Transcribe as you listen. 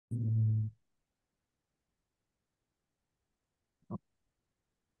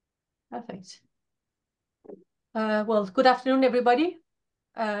Perfect. Well, good afternoon, everybody.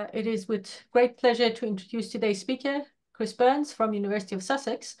 It is with great pleasure to introduce today's speaker, Chris Byrnes from University of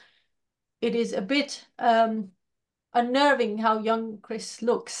Sussex. It is a bit unnerving how young Chris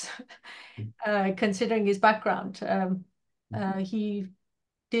looks, considering his background. He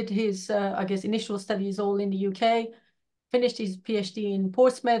did his, I guess, initial studies all in the UK, finished his PhD in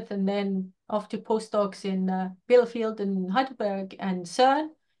Portsmouth, and then off to postdocs in Bielefeld and Heidelberg and CERN,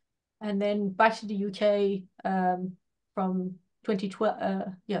 and then back to the UK from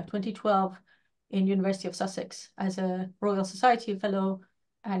 2012 in University of Sussex as a Royal Society Fellow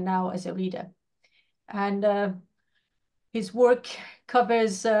and now as a reader. And his work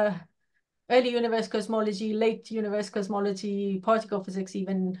covers early universe cosmology, late universe cosmology, particle physics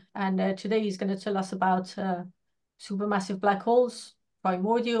even. And today he's going to tell us about supermassive black holes,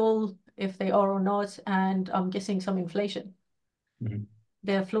 primordial, if they are or not, and I'm guessing some inflation. Mm-hmm.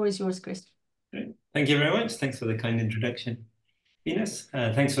 The floor is yours, Chris. Great. Thank you very much. Thanks for the kind introduction, Byrnes.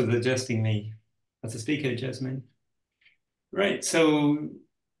 Thanks for suggesting me as a speaker, Jasmine. Right, so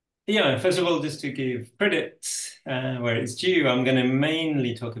yeah, first of all, just to give credit where it's due, I'm going to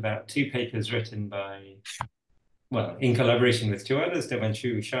mainly talk about two papers written by, well, in collaboration with two others,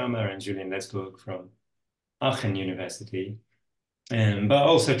 Devanshu Sharma and Julien Lesbourg from Aachen University, but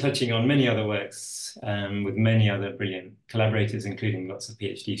also touching on many other works with many other brilliant collaborators, including lots of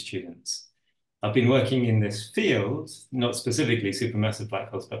PhD students. I've been working in this field, not specifically supermassive black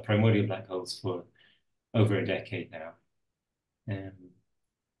holes, but primordial black holes for over a decade now.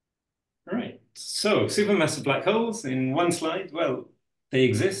 All right, so supermassive black holes in one slide. Well, they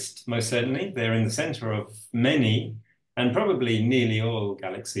exist, most certainly. They're in the center of many and probably nearly all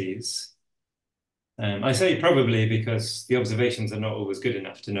galaxies. I say probably because the observations are not always good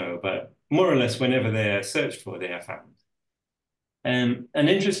enough to know, but more or less whenever they're searched for, they are found. And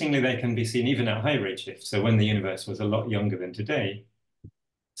interestingly, they can be seen even at high redshift, so when the universe was a lot younger than today.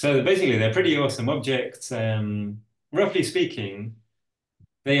 So basically, they're pretty awesome objects. Roughly speaking,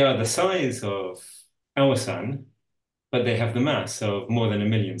 they are the size of our sun, but they have the mass of more than 1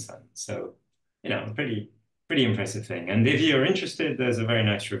 million suns. So, you know, pretty impressive thing. And if you're interested, there's a very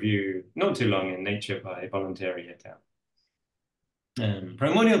nice review, not too long, in Nature by Voluntary et al.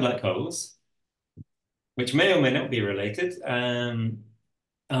 Primordial black holes, which may or may not be related, are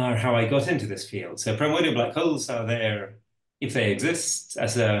how I got into this field. So primordial black holes are there, if they exist,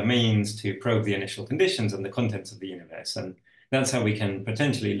 as a means to probe the initial conditions and the contents of the universe. And that's how we can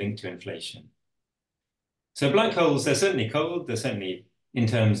potentially link to inflation. So black holes, they're certainly cold. They're certainly, in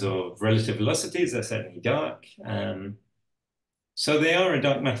terms of relative velocities, they're certainly dark. So they are a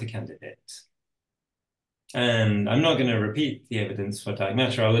dark matter candidate. And I'm not going to repeat the evidence for dark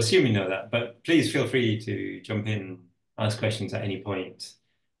matter. I'll assume you know that, but please feel free to jump in, ask questions at any point.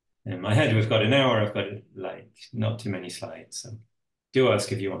 I heard we've got an hour. I've got like not too many slides, so do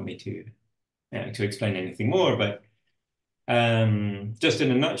ask if you want me to explain anything more. But just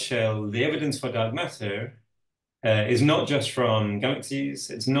in a nutshell, the evidence for dark matter is not just from galaxies.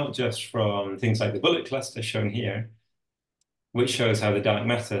 It's not just from things like the bullet cluster shown here, which shows how the dark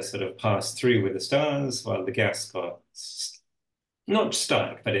matter sort of passed through with the stars while the gas got not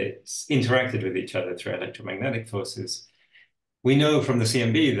stuck, but it's interacted with each other through electromagnetic forces. We know from the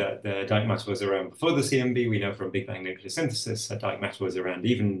CMB that the dark matter was around before the CMB. We know from Big Bang nucleosynthesis that dark matter was around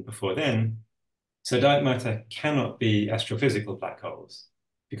even before then. So dark matter cannot be astrophysical black holes,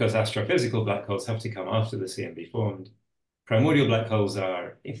 because astrophysical black holes have to come after the CMB formed. Primordial black holes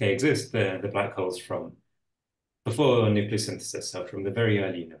are, if they exist, the black holes from before nucleosynthesis, so from the very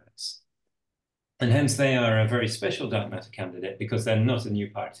early universe. And hence they are a very special dark matter candidate because they're not a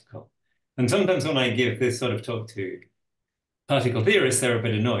new particle. And sometimes when I give this sort of talk to particle theorists, they're a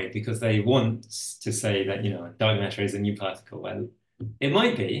bit annoyed because they want to say that, you know, dark matter is a new particle. Well, it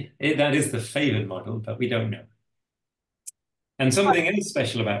might be. That is the favored model, but we don't know. And something else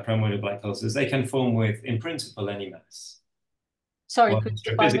special about primordial black holes is they can form with, in principle, any mass. Sorry, While Chris,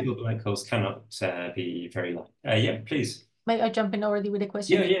 astrophysical black holes cannot be very light. Yeah, please. May I jump in already with a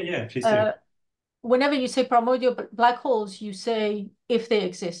question? Yeah, please do. Whenever you say primordial black holes, you say if they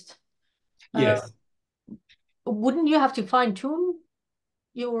exist. Yes. Wouldn't you have to fine tune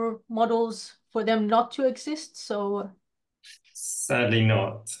your models for them not to exist? So Sadly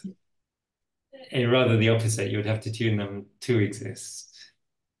not. Rather the opposite. You would have to tune them to exist.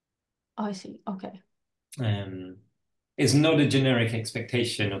 I see. Okay. It's not a generic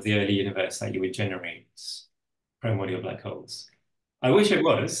expectation of the early universe that you would generate primordial black holes. I wish it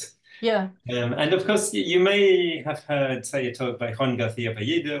was, Yeah. And of course, you may have heard, say, a talk by Juan García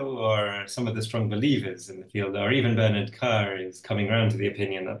Bellido or some of the strong believers in the field, or even Bernard Carr is coming around to the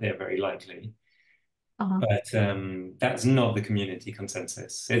opinion that they're very likely. Uh-huh. But that's not the community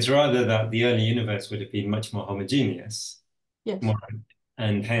consensus. It's rather that the early universe would have been much more homogeneous, Yes. more,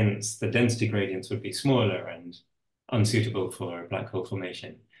 and hence the density gradients would be smaller and unsuitable for black hole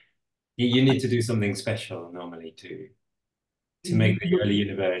formation. You need to do something special normally to make the early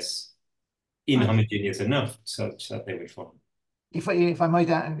universe Right. inhomogeneous enough such that they would form. If I might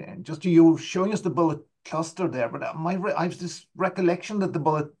just you showing us the bullet cluster there, but I have this recollection that the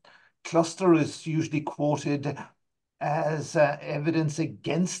bullet cluster is usually quoted as evidence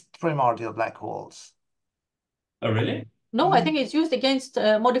against primordial black holes. Oh, really? No, I think it's used against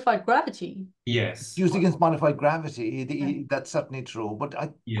modified gravity. Yes. Used against modified gravity, Yeah. that's certainly true. But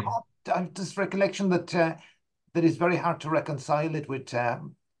Yeah. I have this recollection that that is very hard to reconcile it with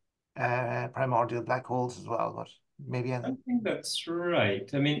primordial black holes as well. But maybe I think that's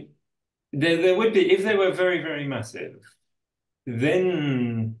right. I mean, there would be, if they were very, very massive,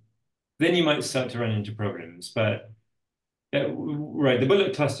 then you might start to run into problems. But right, the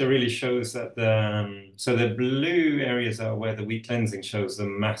bullet cluster really shows that so the blue areas are where the weak lensing shows the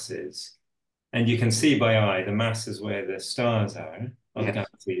masses. And you can see by eye the mass is where the stars are, or the yes,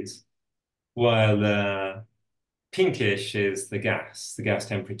 galaxies, while the pinkish is the gas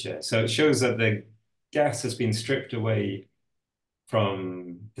temperature. So it shows that the gas has been stripped away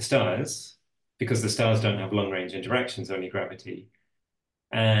from the stars because the stars don't have long range interactions, only gravity.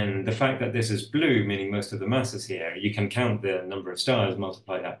 And the fact that this is blue, meaning most of the mass is here, you can count the number of stars,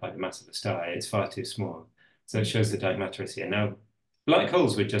 multiply that by the mass of the star. It's far too small. So it shows the dark matter is here. Now, black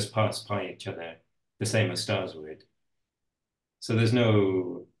holes would just pass by each other the same as stars would. So there's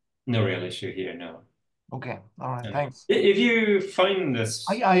no real issue here, no. okay, all right, thanks. If you find this,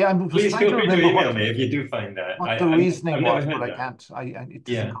 I was please trying feel to free to remember email me if you do find that. what the reasoning I've never was, but heard I that. can't. It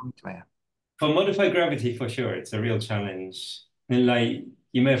doesn't Yeah. come to me. For modified gravity, for sure, it's a real challenge. And like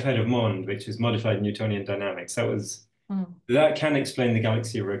you may have heard of MOND, which is modified Newtonian dynamics. That can explain the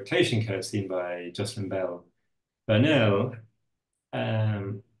galaxy rotation curve seen by Jocelyn Bell Burnell.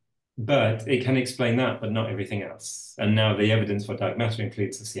 But it can explain that, but not everything else. And now the evidence for dark matter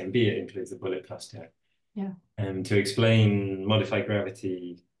includes the CMB, it includes the bullet cluster. Yeah. And to explain modified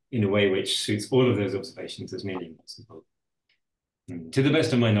gravity in a way which suits all of those observations is nearly impossible. To the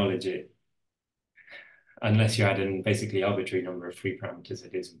best of my knowledge, unless you add in basically arbitrary number of free parameters,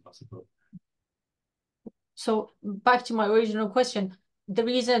 it is impossible. So back to my original question, the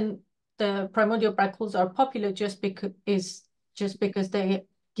reason the primordial black holes are popular is just because they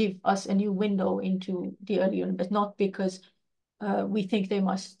give us a new window into the early universe, not because we think they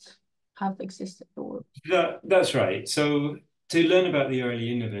must have existed. That's right. So to learn about the early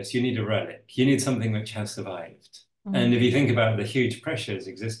universe, you need a relic. You need something which has survived. And if you think about the huge pressures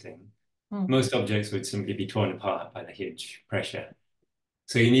existing, most objects would simply be torn apart by the huge pressure.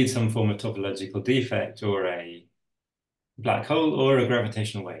 So you need some form of topological defect or a black hole or a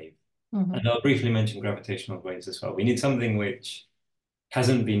gravitational wave. And I'll briefly mention gravitational waves as well. We need something which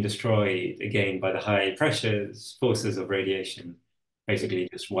hasn't been destroyed again by the high pressures, forces of radiation, basically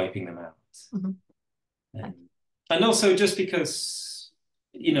just wiping them out. And also just because,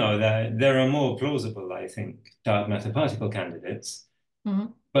 there are more plausible, I think, dark matter particle candidates.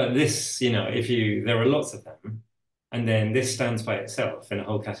 But this, there are lots of them, and then this stands by itself in a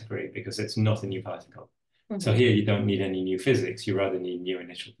whole category because it's not a new particle. So here you don't need any new physics, you rather need new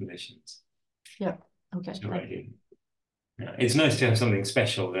initial conditions. Yeah, okay. So right here. Yeah. It's nice to have something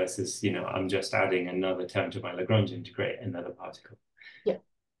special versus, I'm just adding another term to my Lagrangian to create another particle. Yeah.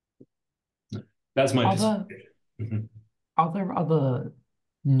 That's my perspective. Are there other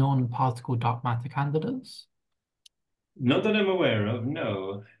non-particle dark matter candidates? Not that I'm aware of,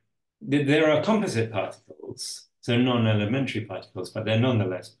 no. There are composite particles, so non-elementary particles, but they're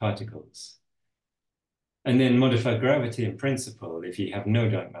nonetheless particles. And then modified gravity in principle, if you have no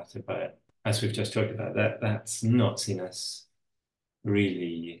dark matter, but as we've just talked about, that's not seen as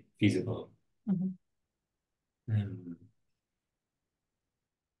really feasible.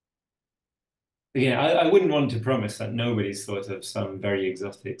 Again, I wouldn't want to promise that nobody's thought of some very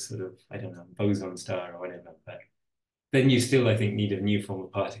exotic sort of, I don't know, boson star or whatever, but then you still, I think, need a new form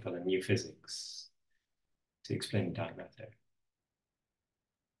of particle and new physics to explain dark matter.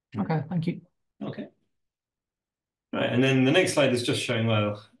 Okay, thank you. Okay. Right, and then the next slide is just showing,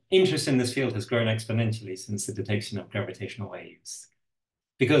 well, interest in this field has grown exponentially since the detection of gravitational waves,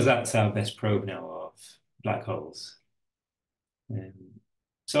 because that's our best probe now of black holes.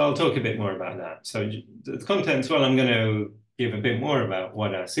 So I'll talk a bit more about that. So the contents, well, I'm going to give a bit more about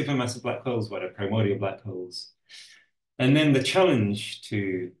what are supermassive black holes, what are primordial black holes. And then the challenge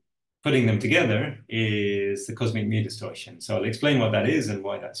to putting them together is the cosmic mu distortion. So I'll explain what that is and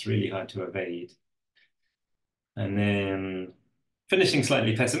why that's really hard to evade. And then finishing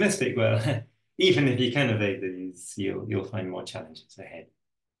slightly pessimistic, well, even if you can evade these, you'll find more challenges ahead.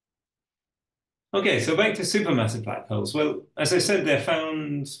 Okay, so back to supermassive black holes. Well, as I said, they're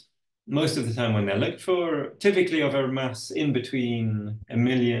found most of the time when they're looked for, typically of a mass in between 1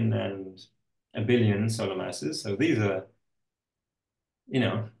 million and 1 billion solar masses. So these are,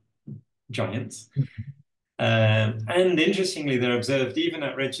 giants. And interestingly, they're observed even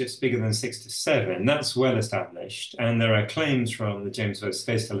at redshifts bigger than 6 to 7. That's well established. And there are claims from the James Webb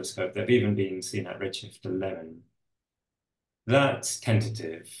Space Telescope that have even been seen at redshift 11. That's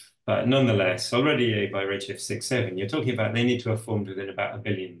tentative, but nonetheless, already by redshift 6, 7, you're talking about they need to have formed within about 1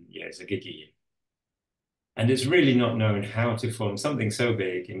 billion years, a gigayear. And it's really not known how to form something so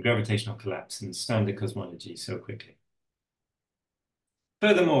big in gravitational collapse and standard cosmology so quickly.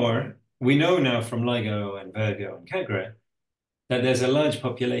 Furthermore, we know now from LIGO and Virgo and Cagra that there's a large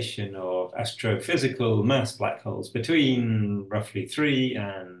population of astrophysical mass black holes between roughly 3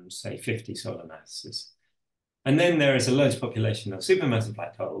 and, say, 50 solar masses. And then there is a large population of supermassive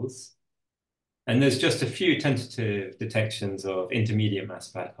black holes. And there's just a few tentative detections of intermediate mass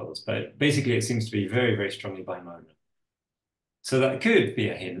black holes, but basically it seems to be very, very strongly bimonal. So that could be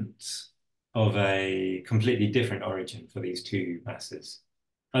a hint of a completely different origin for these two masses.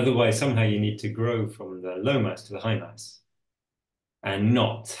 Otherwise, somehow you need to grow from the low mass to the high mass and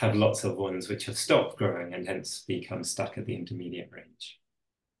not have lots of ones which have stopped growing and hence become stuck at the intermediate range.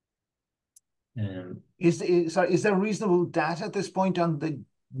 Is there reasonable data at this point on the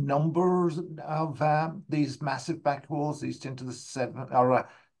numbers of these massive black holes, these 10 to the 7 or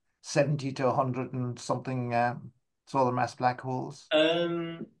 70 to 100 and something solar mass black holes?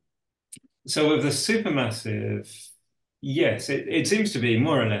 So with the supermassive, yes, it seems to be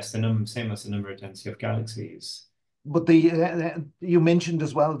more or less the same as the number of density of galaxies. But you mentioned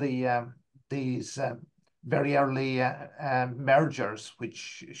as well these very early mergers,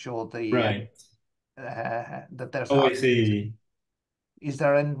 which show right that there's. Oh, I see. Is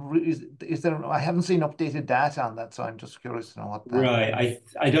there I haven't seen updated data on that, so I'm just curious to know what that. Right.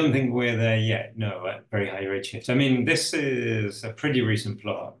 I don't think we're there yet, no, at very high redshift. I mean, this is a pretty recent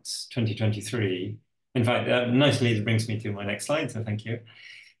plot, 2023. In fact, nicely it brings me to my next slide, so thank you.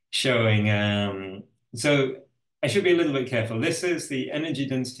 Showing, so I should be a little bit careful. This is the energy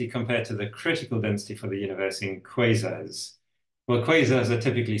density compared to the critical density for the universe in quasars. Well, quasars are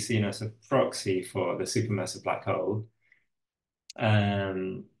typically seen as a proxy for the supermassive black hole.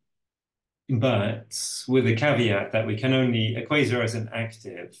 But with the caveat that we can only, a quasar is an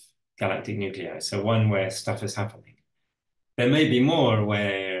active galactic nuclei, so one where stuff is happening. There may be more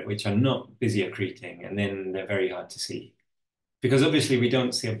which are not busy accreting, and then they're very hard to see. Because obviously we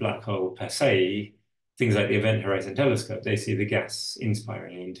don't see a black hole per se. Things like the Event Horizon Telescope, they see the gas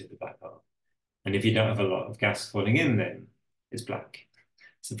inspiring into the black hole. And if you don't have a lot of gas falling in, then it's black.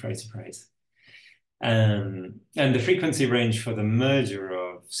 Surprise, surprise. And the frequency range for the merger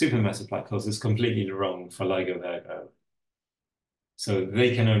of supermassive black holes is completely wrong for LIGO Virgo. So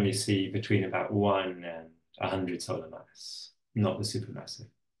they can only see between about 1 and 100 solar mass, not the supermassive.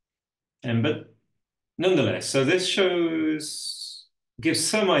 But nonetheless, so this gives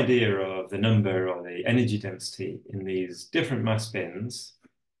some idea of the number or the energy density in these different mass bins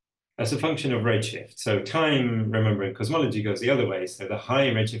as a function of redshift. So time, remember, in cosmology goes the other way. So the high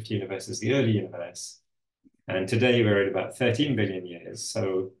redshift universe is the early universe. And today we're at about 13 billion years.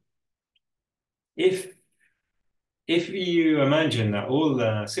 So if you imagine that all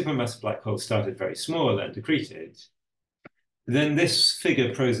the supermassive black holes started very small and accreted, then this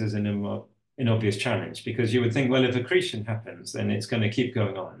figure poses an obvious challenge, because you would think, well, if accretion happens, then it's going to keep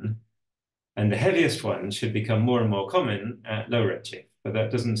going on. And the heaviest ones should become more and more common at low redshift, but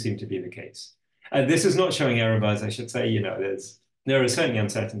that doesn't seem to be the case. This is not showing error bars, I should say. There are certainly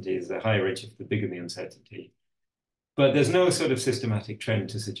uncertainties. The higher redshift, the bigger the uncertainty. But there's no sort of systematic trend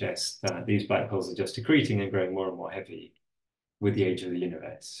to suggest that these black holes are just accreting and growing more and more heavy with the age of the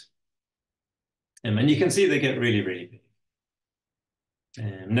universe. And you can see they get really, really big.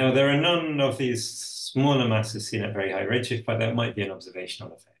 Now, there are none of these smaller masses seen at very high redshift, but that might be an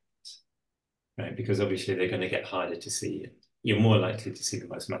observational effect, right? Because obviously they're going to get harder to see, and you're more likely to see the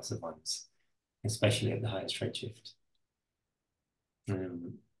most massive ones, especially at the highest redshift.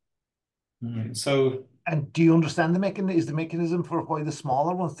 And do you understand the mechanism? Is the mechanism for why the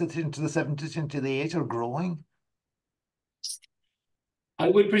smaller ones, the 10 to the 7, 10 to the 8, are growing? I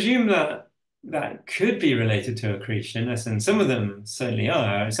would presume that that could be related to accretion, and some of them certainly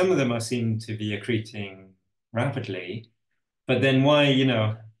are. Some of them are seen to be accreting rapidly, but then why you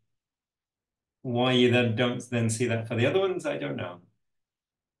then don't then see that for the other ones, I don't know.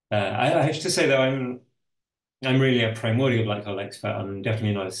 I have to say that I'm really a primordial black hole expert. I'm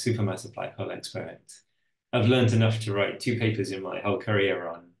definitely not a supermassive black hole expert. I've learned enough to write 2 papers in my whole career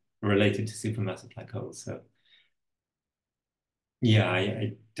on related to supermassive black holes. So yeah,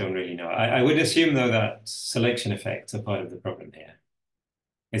 I don't really know. I would assume though that selection effects are part of the problem here.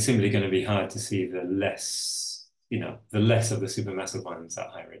 It's simply going to be hard to see the less of the supermassive ones at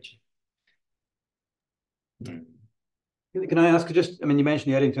high redshift. Can I ask just, I mean, you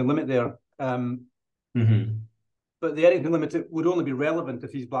mentioned the Eddington limit there, but the Eddington limit would only be relevant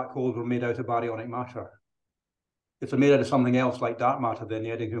if these black holes were made out of baryonic matter. If they're made out of something else like dark matter, then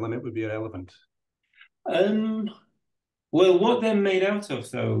the Eddington limit would be irrelevant. Well, what they're made out of,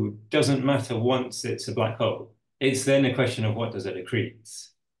 though, doesn't matter once it's a black hole. It's then a question of what does it accrete.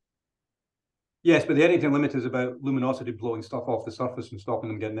 Yes, but the Eddington limit is about luminosity blowing stuff off the surface and stopping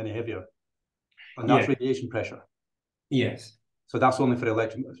them getting any heavier. And that's radiation pressure. Yes. So that's only for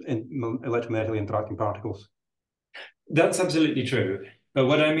electromagnetically interacting particles. That's absolutely true. But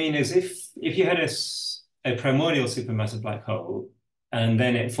what I mean is if you had a primordial supermassive black hole and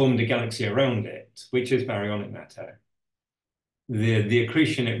then it formed a galaxy around it, which is baryonic matter, the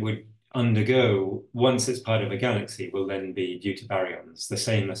accretion it would undergo once it's part of a galaxy will then be due to baryons, the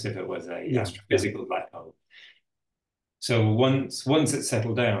same as if it was a astrophysical black hole. So once it's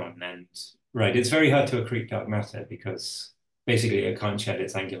settled down, and it's very hard to accrete dark matter because basically it can't shed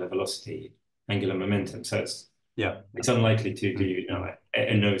its angular velocity, angular momentum. So it's unlikely to do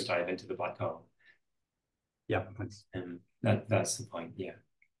a nosedive into the black hole. Yeah, thanks. That's the point. Yeah.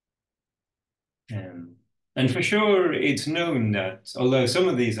 And for sure, it's known that although some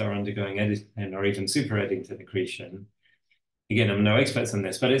of these are undergoing Eddington or even super Eddington accretion, again, I'm no expert on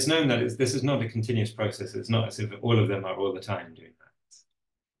this, but it's known that this is not a continuous process. It's not as if all of them are all the time doing that.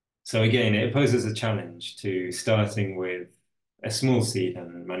 So again, it poses a challenge to starting with a small seed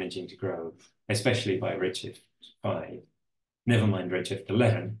and managing to grow, especially by redshift 5, never mind redshift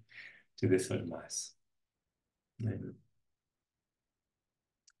 11, to this sort of mass.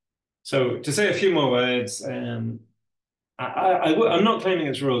 So to say a few more words, I'm not claiming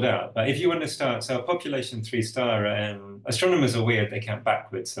it's ruled out, but if you want to start, so population 3 star, astronomers are weird, they count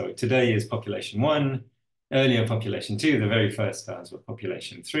backwards. So today is population 1, earlier population 2, the very first stars were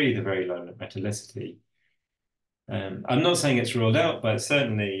population 3, the very low metallicity. I'm not saying it's ruled out, but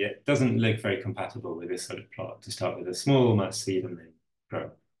certainly it doesn't look very compatible with this sort of plot to start with a small mass seed and then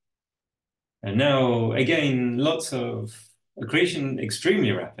grow. And now, again, lots of accretion,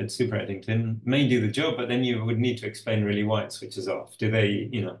 extremely rapid, super Eddington, may do the job, but then you would need to explain really why it switches off. Do they,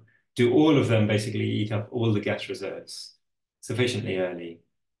 do all of them basically eat up all the gas reserves sufficiently early,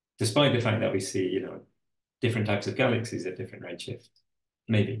 despite the fact that we see, different types of galaxies at different redshift?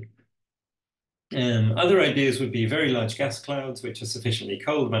 Maybe. Other ideas would be very large gas clouds, which are sufficiently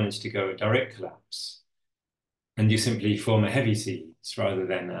cold, manage to go direct collapse. And you simply form a heavy seed rather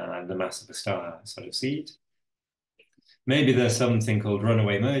than the mass of a star sort of seed. Maybe there's something called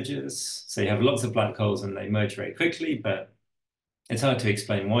runaway mergers. So you have lots of black holes and they merge very quickly, but it's hard to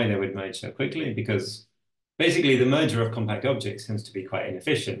explain why they would merge so quickly because basically the merger of compact objects tends to be quite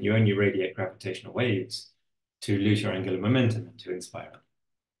inefficient. You only radiate gravitational waves to lose your angular momentum and to inspire.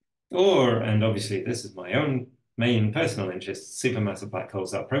 Or, and obviously this is my own main personal interest, supermassive black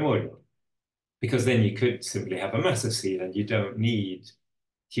holes are primordial, because then you could simply have a massive seed and you don't need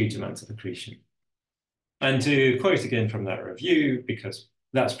huge amounts of accretion. And to quote again from that review, because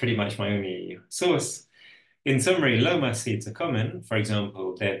that's pretty much my only source, in summary, low mass seeds are common, for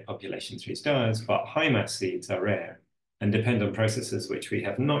example, dead population 3 stars, but high mass seeds are rare and depend on processes which we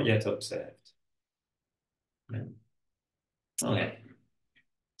have not yet observed. Okay.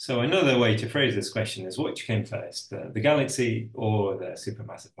 So another way to phrase this question is which came first, the galaxy or the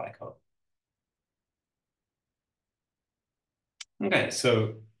supermassive black hole? Okay,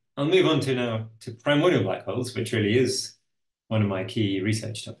 so I'll move on now to primordial black holes, which really is one of my key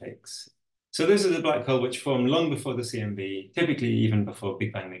research topics. So this is a black hole which formed long before the CMB, typically even before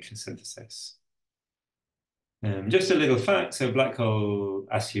Big Bang nucleosynthesis. Just a little fact, so black hole,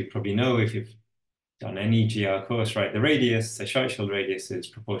 as you probably know if you've done any GR course, right, the radius, the Schwarzschild radius is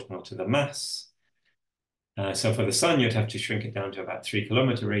proportional to the mass. So for the sun, you'd have to shrink it down to about 3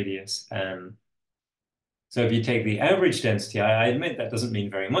 kilometer radius. So if you take the average density, I admit that doesn't mean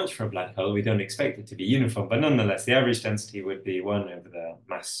very much for a black hole. We don't expect it to be uniform, but nonetheless, the average density would be 1 over the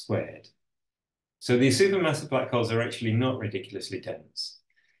mass squared. So these supermassive black holes are actually not ridiculously dense.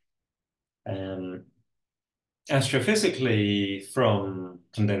 Astrophysically, from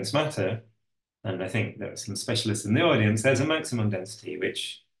condensed matter, and I think there are some specialists in the audience, there's a maximum density,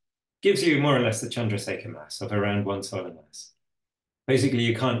 which gives you more or less the Chandrasekhar mass of around one solar mass. Basically,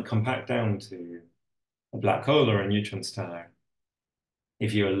 you can't compact down to a black hole or a neutron star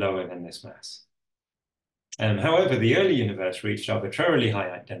if you're lower than this mass. However, the early universe reached arbitrarily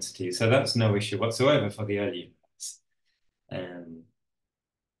high density, so that's no issue whatsoever for the early universe.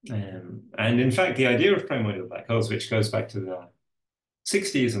 And in fact, the idea of primordial black holes, which goes back to the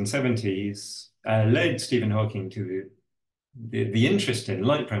 60s and 70s, led Stephen Hawking to the interest in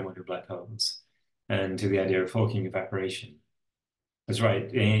light primordial black holes and to the idea of Hawking evaporation. That's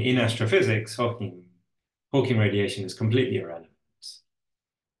right. In astrophysics, Hawking radiation is completely irrelevant.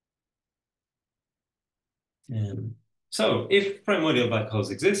 So if primordial black holes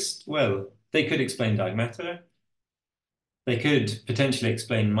exist, well, they could explain dark matter. They could potentially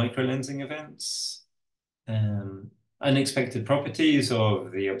explain microlensing events, unexpected properties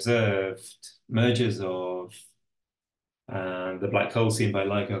of the observed mergers of the black hole seen by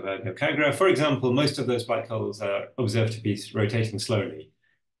LIGO, Virgo, Cagra. For example, most of those black holes are observed to be rotating slowly.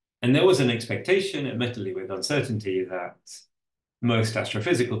 And there was an expectation, admittedly with uncertainty, that most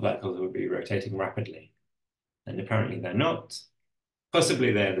astrophysical black holes would be rotating rapidly. And apparently they're not.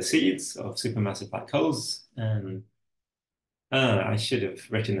 Possibly they're the seeds of supermassive black holes. I should have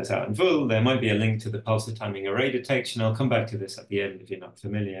written this out in full. There might be a link to the pulsar timing array detection. I'll come back to this at the end if you're not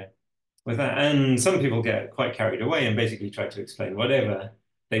familiar with that. And some people get quite carried away and basically try to explain whatever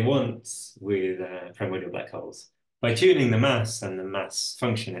they want with primordial black holes by tuning the mass and the mass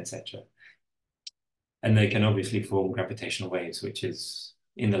function, etc. And they can obviously form gravitational waves, which is,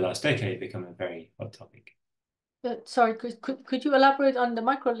 in the last decade, become a very hot topic. Sorry, could you elaborate on the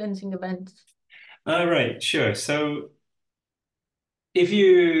microlensing events? Right, sure. So if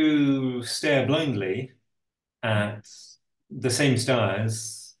you stare blindly at the same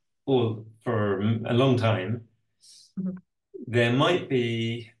stars all for a long time, there might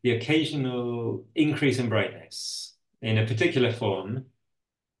be the occasional increase in brightness in a particular form,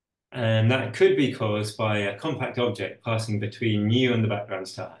 and that could be caused by a compact object passing between you and the background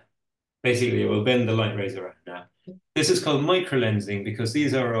star. Basically, it will bend the light rays around. Now, this is called microlensing because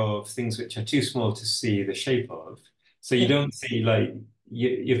these are of things which are too small to see the shape of. So you don't see, like,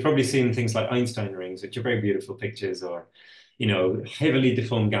 you've probably seen things like Einstein rings, which are very beautiful pictures, or, heavily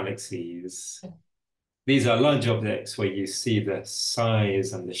deformed galaxies. These are large objects where you see the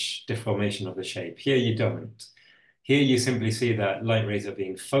size and the deformation of the shape. Here you don't. Here you simply see that light rays are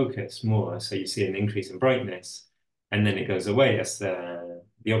being focused more, so you see an increase in brightness, and then it goes away as the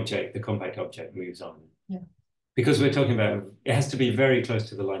compact object moves on. Yeah. Because we're talking about, it has to be very close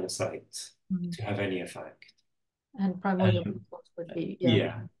to the line of sight to have any effect. And primordial would be,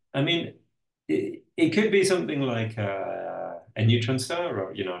 yeah. I mean, it could be something like a neutron star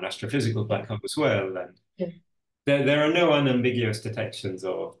or, an astrophysical black hole as well. And there are no unambiguous detections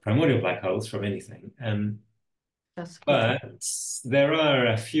of primordial black holes from anything. But there are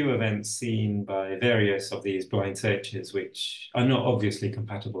a few events seen by various of these blind searches which are not obviously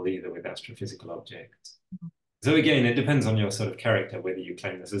compatible either with astrophysical objects. So again, it depends on your sort of character, whether you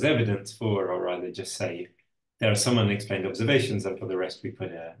claim this as evidence for, or rather just say, there are some unexplained observations, and for the rest, we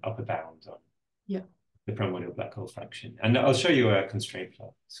put an upper bound on the primordial black hole fraction. And I'll show you a constraint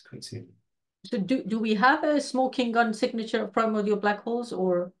plot quite soon. So do we have a smoking gun signature of primordial black holes,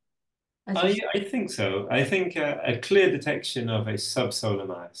 or? I think so. I think a clear detection of a subsolar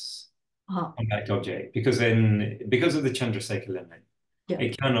mass compact object, because of the Chandrasekhar limit,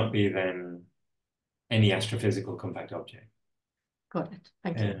 it cannot be then any astrophysical compact object. Got it.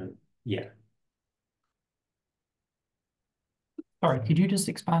 Thank you. Yeah. Sorry, could you just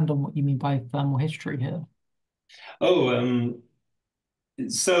expand on what you mean by thermal history here? Oh,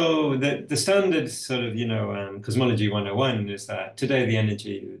 so the standard sort of, cosmology 101 is that today the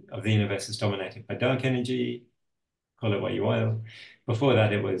energy of the universe is dominated by dark energy, call it what you will. Before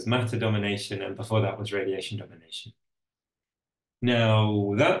that, it was matter domination, and before that was radiation domination.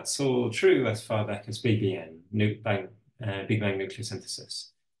 Now, that's all true as far back as BBN, Big Bang nucleosynthesis.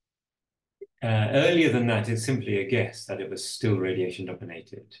 Earlier than that, it's simply a guess that it was still radiation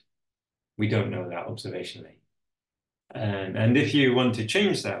dominated. We don't know that observationally. And if you want to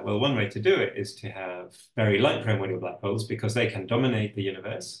change that, well, one way to do it is to have very light primordial black holes because they can dominate the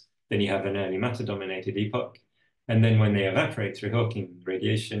universe. Then you have an early matter-dominated epoch. And then when they evaporate through Hawking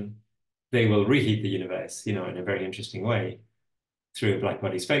radiation, they will reheat the universe, in a very interesting way through a black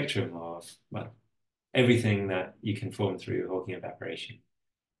body spectrum of, well, everything that you can form through Hawking evaporation.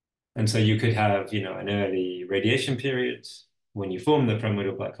 And so you could have, an early radiation period, when you form the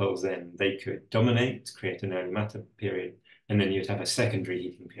primordial black holes, then they could dominate, create an early matter period, and then you'd have a secondary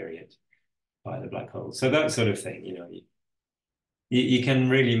heating period by the black holes. So that sort of thing, you can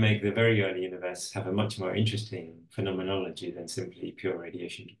really make the very early universe have a much more interesting phenomenology than simply pure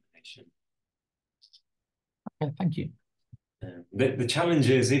radiation domination. Okay, thank you. The challenge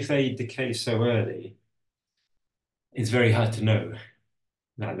is if they decay so early, it's very hard to know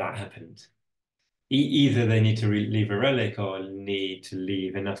that that happened. Either they need to leave a relic or need to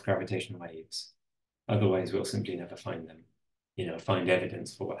leave enough gravitational waves. Otherwise, we'll simply never find them, find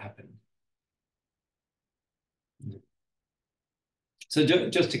evidence for what happened. So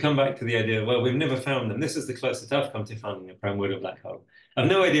just to come back to the idea, well, we've never found them. This is the closest I've come to finding a primordial black hole. I've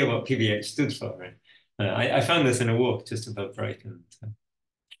no idea what PBH stood for. Right? I found this in a walk just above Brighton. So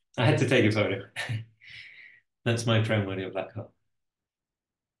I had to take a photo. That's my primordial black hole.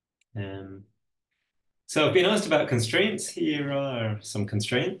 So I've been asked about constraints. Here are some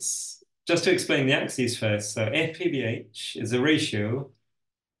constraints. Just to explain the axes first. So FPBH is a ratio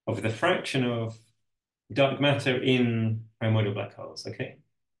of the fraction of dark matter in primordial black holes, okay?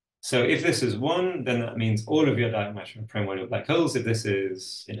 So if this is 1, then that means all of your dark matter in primordial black holes. If this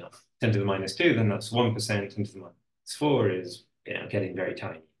is, 10 to the minus 2, then that's 1%, 10 to the minus 4 is, getting very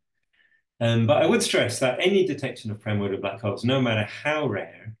tiny. But I would stress that any detection of primordial black holes, no matter how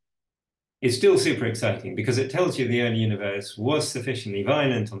rare, is still super exciting because it tells you the early universe was sufficiently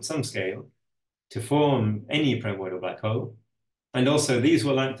violent on some scale to form any primordial black hole. And also these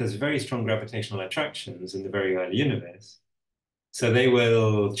will act as very strong gravitational attractions in the very early universe. So they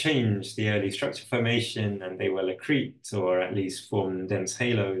will change the early structure formation and they will accrete or at least form dense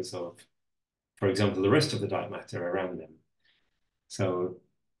halos of, for example, the rest of the dark matter around them. So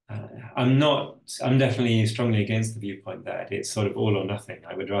I'm definitely strongly against the viewpoint that it's sort of all or nothing.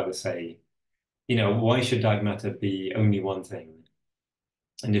 I would rather say, why should dark matter be only one thing?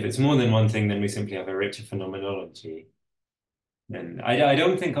 And if it's more than one thing, then we simply have a richer phenomenology. And I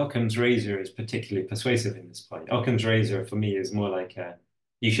don't think Occam's razor is particularly persuasive in this point. Occam's razor, for me, is more like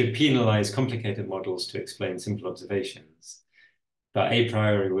you should penalize complicated models to explain simple observations. But a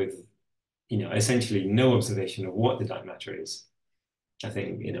priori with, essentially no observation of what the dark matter is, I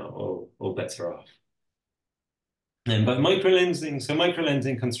think, all bets are off. But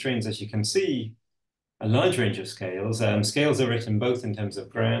microlensing constrains, as you can see, a large range of scales. Scales are written both in terms of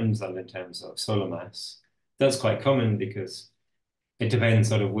grams and in terms of solar mass. That's quite common because it depends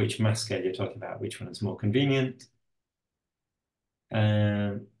sort of which mass scale you're talking about, which one is more convenient.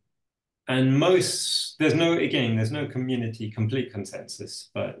 And there's no community complete consensus,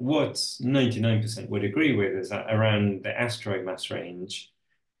 but what 99% would agree with is that around the asteroid mass range,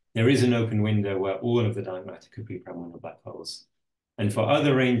 there is an open window where all of the dark matter could be primordial black holes. And for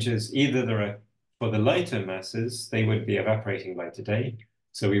other ranges, for the lighter masses, they would be evaporating by today.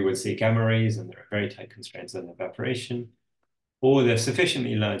 So we would see gamma rays, and there are very tight constraints on evaporation. Or they're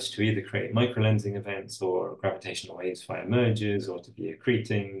sufficiently large to either create microlensing events or gravitational waves via mergers or to be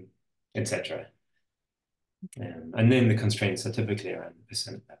accreting, etc. And then the constraints are typically around the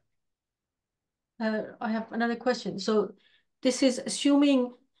percent. I have another question. So this is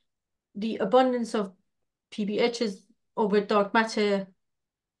assuming the abundance of PBHs over dark matter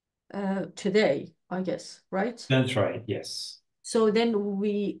today, I guess, right? That's right, yes. So then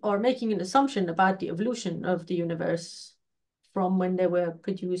we are making an assumption about the evolution of the universe from when they were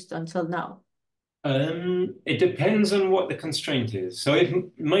produced until now. It depends on what the constraint is. So if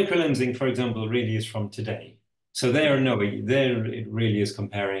microlensing, for example, really is from today. So there it really is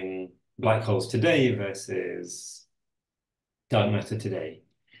comparing black holes today versus dark matter today.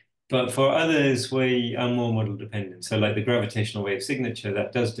 But for others, we are more model dependent. So like the gravitational wave signature,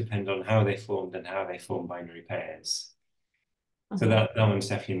 that does depend on how they formed and how they form binary pairs. So that one's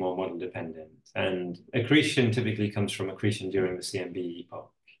definitely more model dependent. And accretion typically comes from accretion during the CMB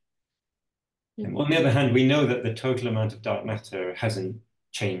epoch. On the other hand, we know that the total amount of dark matter hasn't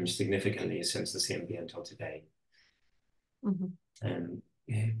changed significantly since the CMB until today.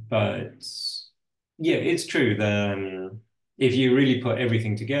 But yeah, it's true that if you really put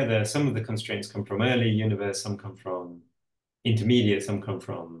everything together, some of the constraints come from early universe, some come from intermediate, some come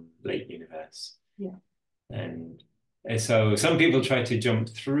from late universe. Yeah. And so some people try to jump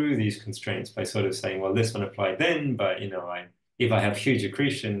through these constraints by sort of saying, well, this one applied then, but if I have huge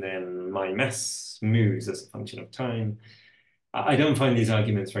accretion, then my mass moves as a function of time. I don't find these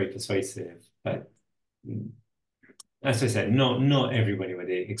arguments very persuasive, but as I said, not everybody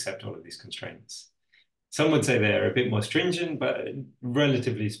would accept all of these constraints. Some would say they're a bit more stringent, but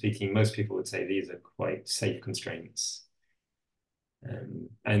relatively speaking, most people would say these are quite safe constraints.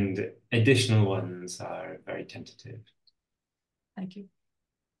 And additional ones are very tentative. Thank you.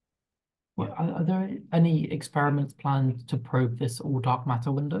 Well, are there any experiments planned to probe this all dark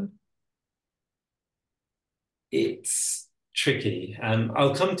matter window? It's tricky.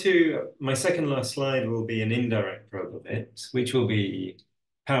 I'll come to my second last slide will be an indirect probe of it, which will be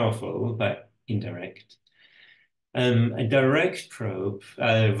powerful but indirect. A direct probe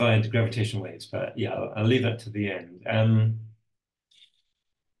via gravitational waves, but yeah, I'll leave that to the end.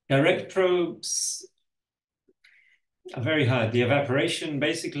 Direct probes are very hard. The evaporation,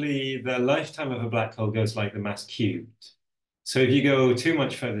 basically, the lifetime of a black hole goes like the mass cubed. So if you go too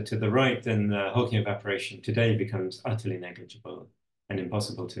much further to the right, then the Hawking evaporation today becomes utterly negligible and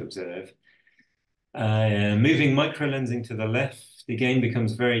impossible to observe. Moving microlensing to the left, the game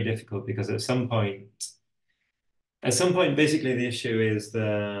becomes very difficult because at some point, basically the issue is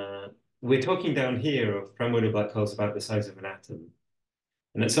we're talking down here of primordial black holes about the size of an atom.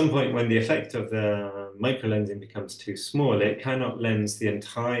 And at some point, when the effect of the microlensing becomes too small, it cannot lens the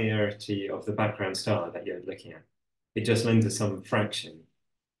entirety of the background star that you're looking at. It just lenses some fraction.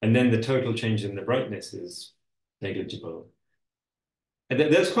 And then the total change in the brightness is negligible. And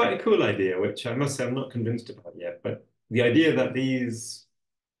that's quite a cool idea, which I must say I'm not convinced about yet. But the idea that these,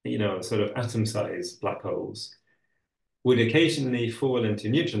 sort of atom-sized black holes would occasionally fall into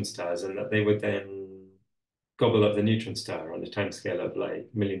neutron stars and that they would then gobble up the neutron star on a timescale of like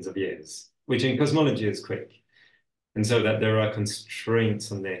millions of years, which in cosmology is quick. And so that there are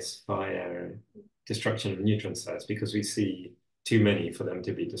constraints on this via destruction of neutron stars because we see too many for them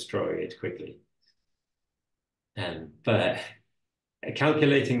to be destroyed quickly. But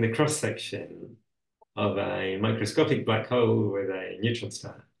calculating the cross-section of a microscopic black hole with a neutron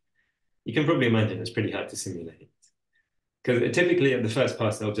star, you can probably imagine it's pretty hard to simulate. Because typically at the first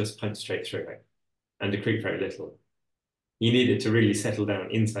pass, they'll just punch straight through it and accrete very little. You need it to really settle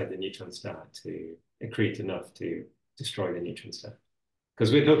down inside the neutron star to accrete enough to destroy the neutron star.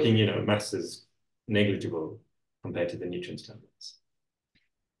 Because we're talking, masses negligible compared to the neutron star mass.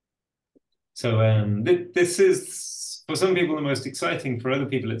 So this is, for some people, the most exciting. For other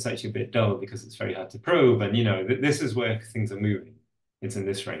people, it's actually a bit dull because it's very hard to probe. And, this is where things are moving. It's in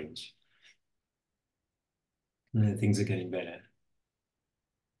this range. And things are getting better.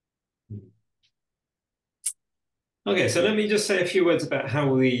 Okay, so let me just say a few words about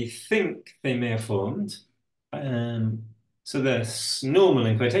how we think they may have formed. So the normal,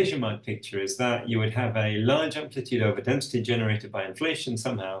 in quotation mark, picture is that you would have a large amplitude over density generated by inflation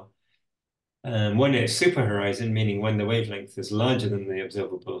somehow. When it's superhorizon, meaning when the wavelength is larger than the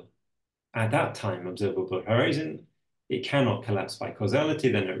observable, at that time, observable horizon, it cannot collapse by causality,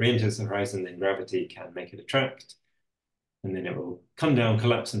 then it re-enters the horizon, then gravity can make it attract, and then it will come down,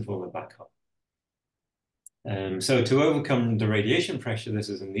 collapse, and form a black hole. So to overcome the radiation pressure, this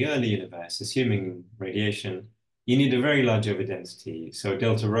is in the early universe, assuming radiation, you need a very large overdensity. So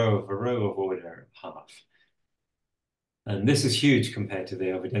delta rho of a rho of order half. And this is huge compared to the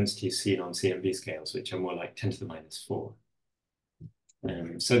overdensities seen on CMB scales, which are more like 10 to the minus 4.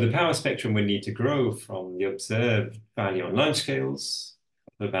 So the power spectrum would need to grow from the observed value on large scales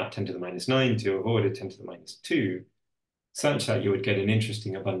of about 10 to the minus 9 to avoided 10 to the minus 2, such that you would get an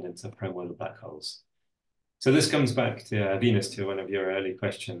interesting abundance of primordial black holes. So this comes back to Venus, to one of your early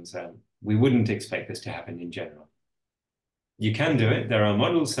questions. We wouldn't expect this to happen in general. You can do it. There are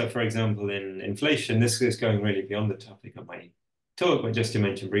models. So for example, in inflation, this is going really beyond the topic of my talk, but just to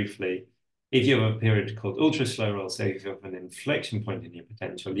mention briefly, if you have a period called ultra slow roll, say if you have an inflection point in your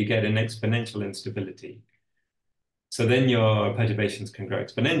potential, you get an exponential instability. So then your perturbations can grow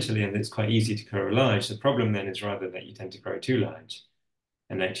exponentially, and it's quite easy to grow large. The problem then is rather that you tend to grow too large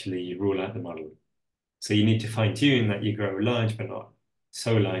and actually rule out the model. So you need to fine tune that you grow large, but not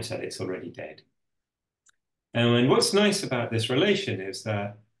so large that it's already dead. And what's nice about this relation is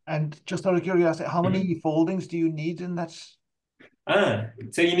that... And just out of curiosity, how many foldings do you need in that?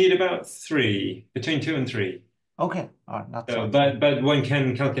 So you need about 3, between 2 and 3. Okay, all right, not so. But one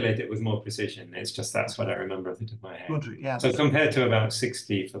can calculate it with more precision. It's just that's what I remember off the top of my head. Yeah. So compared to about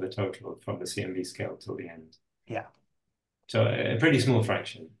 60 for the total from the CMB scale till the end. Yeah. So a pretty small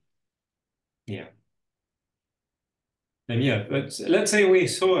fraction. Yeah. And yeah, but let's say we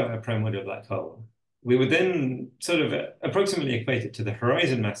saw a primordial black hole. We would then sort of approximately equate it to the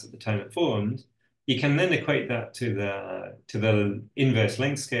horizon mass at the time it formed. You can then equate that to the inverse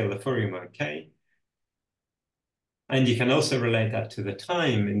length scale, the Fourier mode K. And you can also relate that to the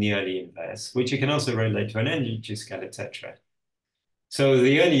time in the early universe, which you can also relate to an energy scale, etc. So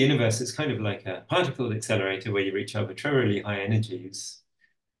the early universe is kind of like a particle accelerator where you reach arbitrarily high energies.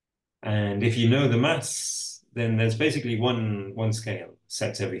 And if you know the mass, then there's basically one scale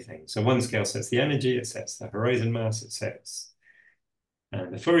sets everything. So one scale sets the energy, it sets the horizon mass, it sets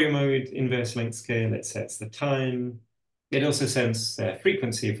And the Fourier mode inverse length scale, it sets the time. It also sets the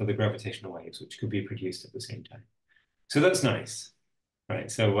frequency for the gravitational waves, which could be produced at the same time. So that's nice,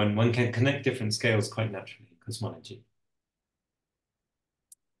 right? So one can connect different scales quite naturally in cosmology.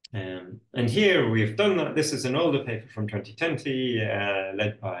 And here we've done that. This is an older paper from 2020,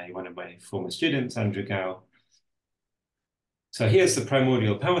 led by one of my former students, Andrew Gow. So here's the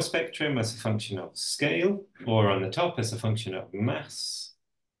primordial power spectrum as a function of scale, or on the top as a function of mass.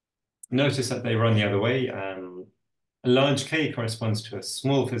 Notice that they run the other way. A large K corresponds to a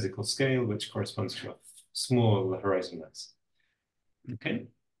small physical scale, which corresponds to a small horizon mass. Okay.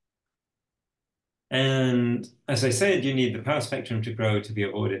 And as I said, you need the power spectrum to grow to be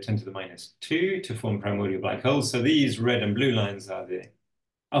of order 10 to the minus 2 to form primordial black holes. So these red and blue lines are the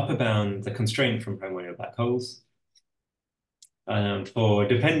upper bound, the constraint from primordial black holes. For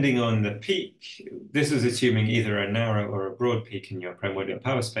depending on the peak, this is assuming either a narrow or a broad peak in your primordial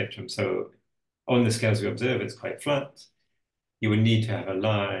power spectrum. So on the scales we observe, it's quite flat. You would need to have a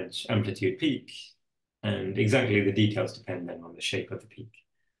large amplitude peak. And exactly the details depend then on the shape of the peak.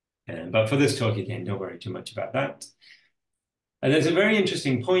 But for this talk, again, don't worry too much about that. And there's a very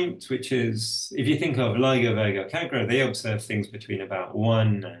interesting point, which is, if you think of LIGO, Virgo, Cagra, they observe things between about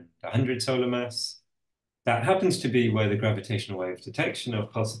 1 and 100 solar mass. That happens to be where the gravitational wave detection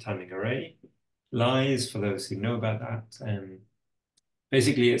of pulsar timing array lies, for those who know about that.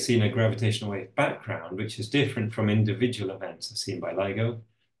 Basically, it's seen a gravitational wave background, which is different from individual events as seen by LIGO.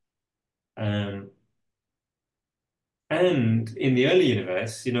 And in the early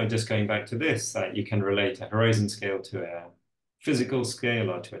universe, just going back to this, that you can relate a horizon scale to a physical scale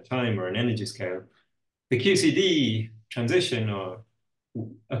or to a time or an energy scale. The QCD transition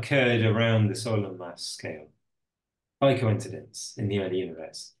occurred around the solar mass scale by coincidence in the early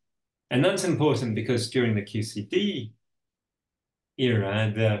universe. And that's important because during the QCD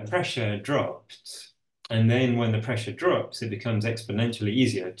era, the pressure dropped. And then when the pressure drops, it becomes exponentially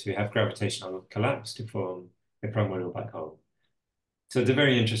easier to have gravitational collapse to form a primordial black hole. So it's a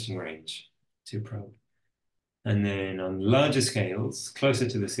very interesting range to probe. And then on larger scales, closer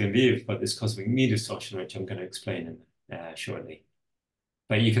to the CMB, you've got this cosmic mean distortion, which I'm going to explain shortly.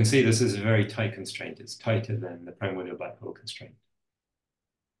 But you can see this is a very tight constraint. It's tighter than the primordial black hole constraint.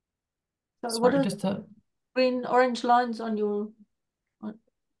 So Sorry, what are just the green orange lines on your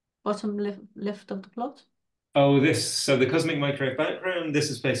bottom left of the plot? Oh, so the cosmic microwave background, this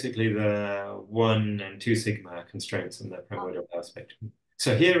is basically the 1 and 2 sigma constraints in the primordial power spectrum.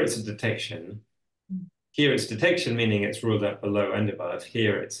 So here it's a detection. Here it's detection, meaning it's ruled out below and above.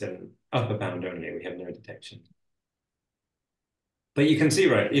 Here it's an upper bound only. We have no detection. But you can see,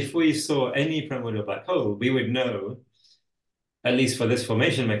 right, if we saw any primordial black hole, we would know, at least for this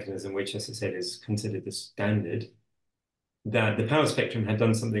formation mechanism, which, as I said, is considered the standard, that the power spectrum had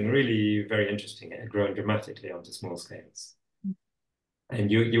done something really very interesting. It had grown dramatically onto small scales.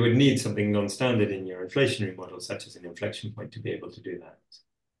 And you would need something non-standard in your inflationary model, such as an inflection point, to be able to do that.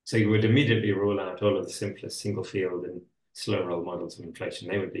 So you would immediately rule out all of the simplest single field and slow roll models of inflation.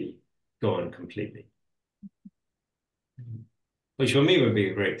 They would be gone completely. Which for me would be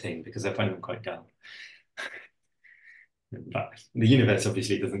a great thing because I find them quite dull. But the universe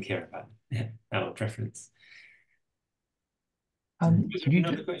obviously doesn't care about our preference. could you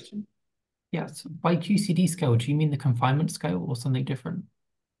Another question? Yes, by QCD scale, do you mean the confinement scale or something different?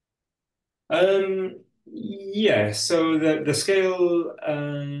 Yeah, so the scale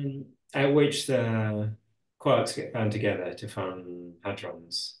at which the quarks get bound together to form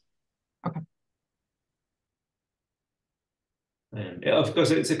hadrons. Okay. Of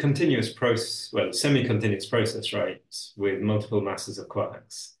course, it's a continuous process, well, semi-continuous process, right, with multiple masses of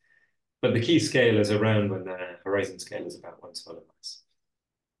quarks. But the key scale is around when the horizon scale is about 1 solar mass.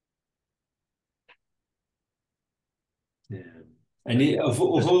 Yeah. And of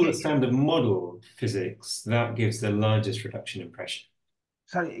all the standard model physics, that gives the largest reduction in pressure.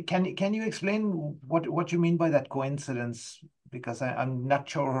 Sorry, can you explain what you mean by that coincidence? Because I'm not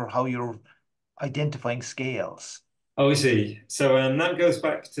sure how you're identifying scales. Oh, I see. So that goes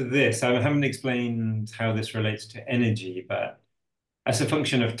back to this. I haven't explained how this relates to energy, but as a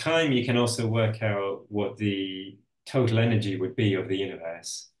function of time, you can also work out what the total energy would be of the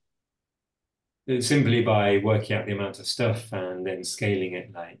universe. Simply by working out the amount of stuff and then scaling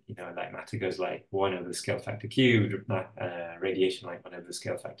it like matter goes like 1 over the scale factor cubed, radiation like 1 over the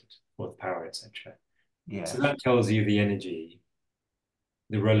scale factor to the 4th power, etc. Yeah. So that tells you the energy,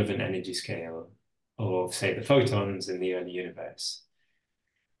 the relevant energy scale of, say, the photons in the early universe.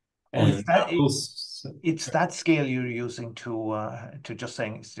 Oh, It's that scale you're using to just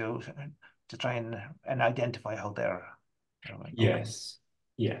saying to try and identify how they're. Yes.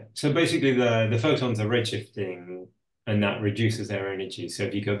 Yeah. So basically the photons are redshifting and that reduces their energy. So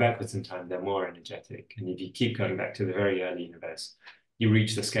if you go backwards in time, they're more energetic. And if you keep going back to the very early universe, you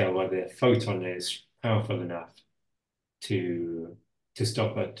reach the scale where the photon is powerful enough to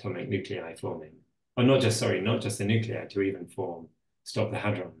stop atomic nuclei forming. Or not just, sorry, not just the nuclei, to even stop the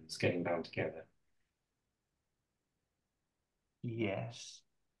hadrons getting bound together. Yes.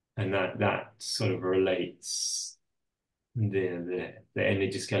 And that sort of relates the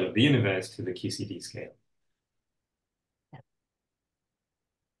energy scale of the universe to the QCD scale.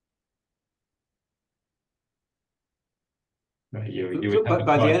 Right, you would have But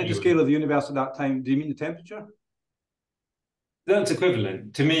by the energy particle. scale of the universe at that time, do you mean the temperature? That's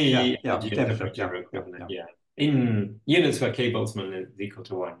equivalent. To me, Yeah, energy and temperature. temperature are Yeah, equivalent, yeah. yeah. In units where K Boltzmann is equal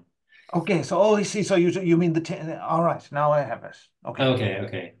to 1. Okay, so I see. So you mean all right, now I have it. Okay.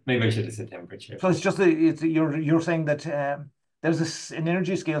 Okay. Maybe I should have said temperature. So it's just you're saying that there's an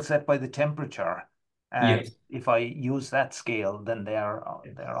energy scale set by the temperature, and Yes, if I use that scale, then yes,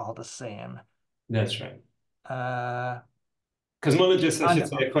 they're all the same. that's right. Uh, Cosmologists, I and should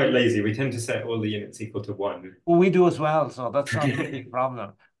say, are quite lazy. We tend to set all the units equal to 1. well, we do as well, so that's not a big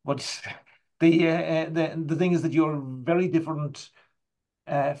problem. But the thing is that you're very different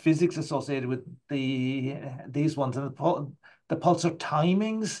physics associated with these ones, and the pulsar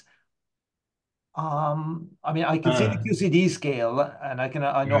timings. I mean, I can see the Ah, QCD scale, and I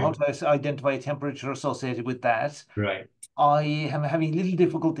know how right, to identify temperature associated with that. right. I am having little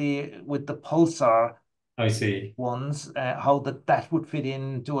difficulty with the pulsar I see. ones, how that would fit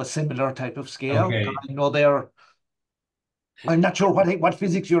into a similar type of scale. Okay. I know I'm not sure what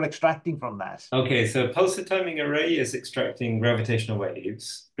physics you're extracting from that. Okay, so pulsar timing array is extracting gravitational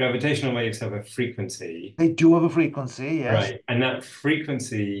waves. Gravitational waves have a frequency, They do have a frequency, yes. right? And that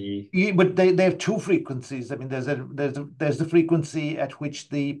frequency, Yeah, but they have two frequencies. I mean, there's the frequency at which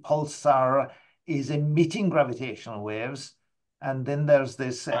the pulsar is emitting gravitational waves, and then there's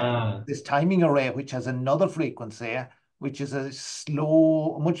ah, this timing array which has another frequency, which is a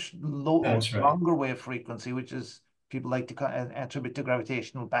slow, much that's right. longer wave frequency, which is people like to attribute to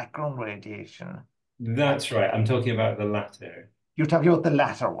gravitational background radiation. That's right. I'm talking about the latter. You're talking about the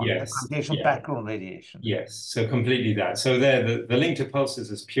latter one, the Yes. gravitational Yeah. background radiation. Yes. So completely that. So there, the link to pulses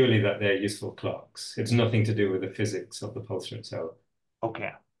is purely that they're useful clocks. It's nothing to do with the physics of the pulsar itself.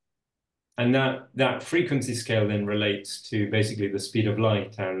 Okay. And that frequency scale then relates to basically the speed of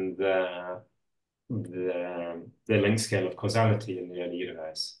light and the length scale of causality in the early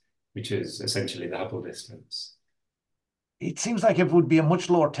universe, which is essentially the Hubble distance. It seems like it would be a much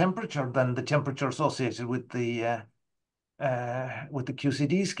lower temperature than the temperature associated with the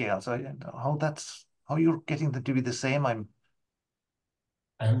QCD scale. So how you're getting them to be the same.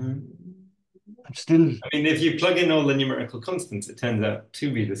 Um, I'm still. I mean, if you plug in all the numerical constants, it turns out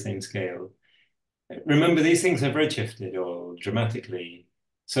to be the same scale. Remember, these things have redshifted or dramatically.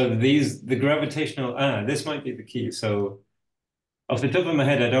 So the gravitational, this might be the key. So off the top of my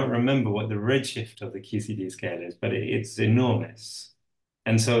head, I don't remember what the redshift of the QCD scale is, but it's enormous.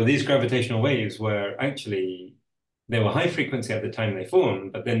 And so these gravitational waves were actually, they were high frequency at the time they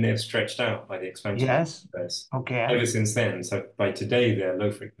formed, but then they've stretched out by the expansion of the Yes. universe Okay. ever since then. So by today, they're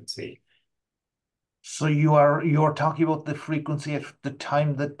low frequency. So you're talking about the frequency at the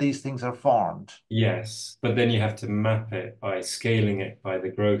time that these things are formed. Yes, but then you have to map it by scaling it by the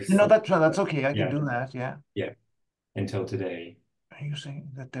growth No, of, that's okay. I can yeah, do that. Yeah. yeah, until today. Are you saying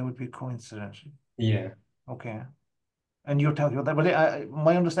that they would be coincident? Yeah. Okay. And you're talking about that. But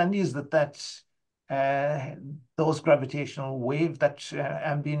my understanding is that uh, those gravitational wave, that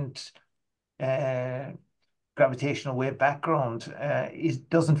ambient uh, gravitational wave background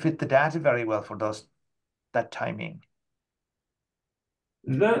doesn't fit the data very well for that timing.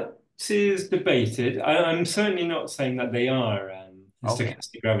 That is debated. I'm certainly not saying that they are a Okay.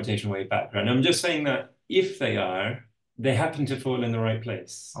 stochastic gravitational wave background. I'm just saying that if they are, they happen to fall in the right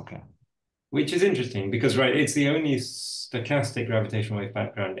place, Okay. which is interesting because, right, it's the only stochastic gravitational wave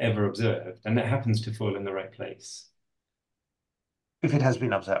background ever observed, and it happens to fall in the right place. If it has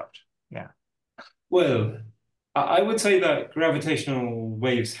been observed. Yeah. Well, I would say that gravitational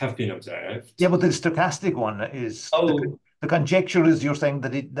waves have been observed. Yeah, but the stochastic one is Oh, the conjecture is you're saying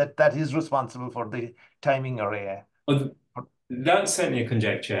that is responsible for the timing array. oh, that's certainly a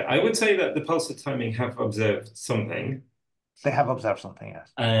conjecture. I would say that the pulsar timing have observed something. They have observed something,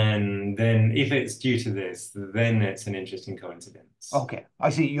 yes. And then if it's due to this, then it's an interesting coincidence. Okay. I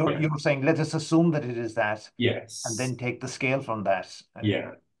see. You're saying let us assume that it is that and Yes. then take the scale from that.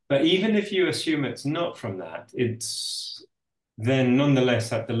 Yeah. But even if you assume it's not from that, it's then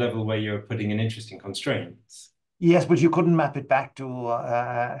nonetheless at the level where you're putting in interesting constraints. Yes, but you couldn't map it back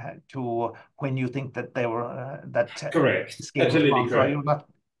to when you think that they were Correct. scale was Absolutely wrong. So you're correct. not.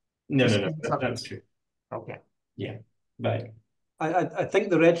 No, that's true. Okay. Yeah, but I think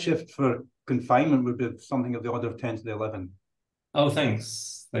the redshift for confinement would be something of the order of 10 to the 11. oh,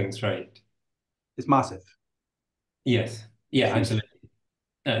 thanks, right. It's massive. Yes, yeah, absolutely.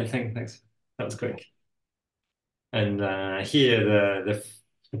 Thanks. That was quick. And here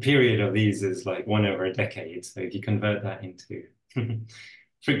the period of these is like 1 over a decade. So if you convert that into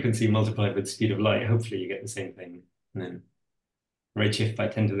frequency multiplied with the speed of light, hopefully you get the same thing. And then redshift by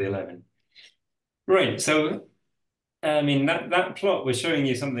 10 to the 11. Right. So I mean, that plot was showing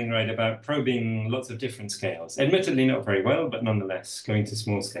you something, right, about probing lots of different scales. Admittedly, not very well, but nonetheless, going to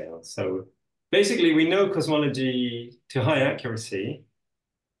small scales. So basically, we know cosmology to high accuracy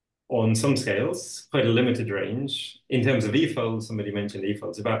on some scales, quite a limited range. In terms of e-folds, somebody mentioned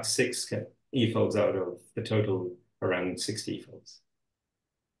e-folds, about 6 e-folds out of the total around 60 e-folds.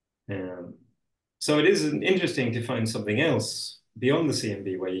 So it is interesting to find something else beyond the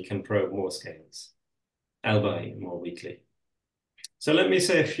CMB where you can probe more scales, albeit more weakly. So let me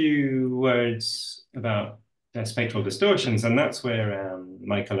say a few words about spectral distortions, and that's where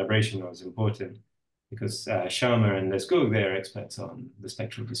my collaboration was important, because Sharma and Lesgoog, they're experts on the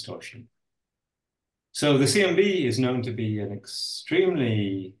spectral distortion. So the CMB is known to be an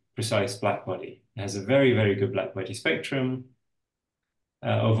extremely precise black body. It has a very, very good black body spectrum.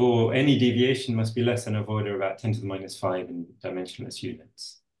 Any deviation must be less than of order about 10 to the minus 5 in dimensionless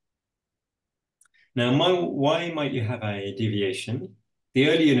units. Now, why might you have a deviation? The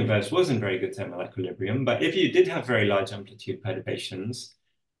early universe was in very good thermal equilibrium, but if you did have very large amplitude perturbations,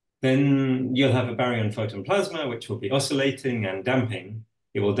 then you'll have a baryon photon plasma, which will be oscillating and damping.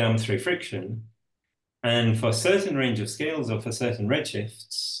 It will damp through friction. And for a certain range of scales or for certain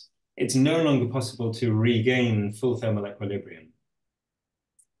redshifts, it's no longer possible to regain full thermal equilibrium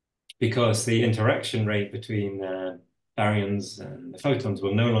because the interaction rate between baryons and the photons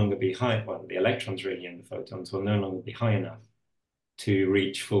will no longer be high. Well, the electrons really and the photons will no longer be high enough to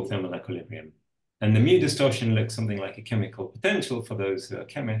reach full thermal equilibrium. And the mu distortion looks something like a chemical potential for those who are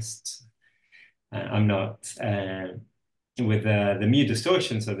chemists. I'm not. With the mu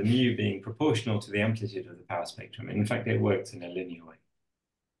distortion, so the mu being proportional to the amplitude of the power spectrum. In fact, it works in a linear way.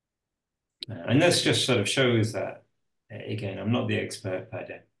 And this just sort of shows that, again, I'm not the expert, but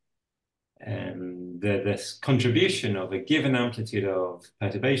this contribution of a given amplitude of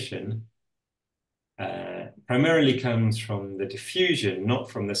perturbation primarily comes from the diffusion, not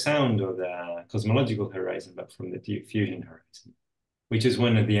from the sound or the cosmological horizon, but from the diffusion horizon, which is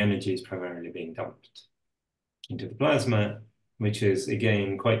when the energy is primarily being dumped into the plasma, which is,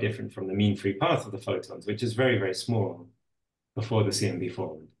 again, quite different from the mean free path of the photons, which is very, very small before the CMB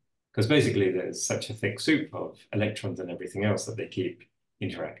formed. Because basically there's such a thick soup of electrons and everything else that they keep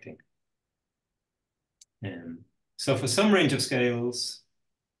interacting. So for some range of scales,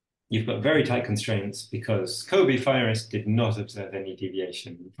 you've got very tight constraints because Kobe-Fires did not observe any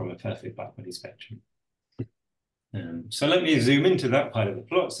deviation from a perfect blackbody spectrum. So let me zoom into that part of the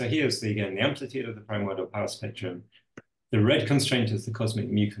plot. So here's, again, the amplitude of the primordial power spectrum. The red constraint is the cosmic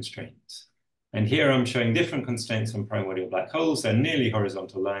mu constraint. And here I'm showing different constraints on primordial black holes. They're nearly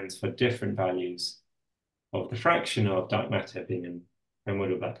horizontal lines for different values of the fraction of dark matter being in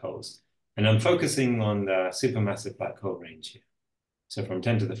primordial black holes. And I'm focusing on the supermassive black hole range here. So from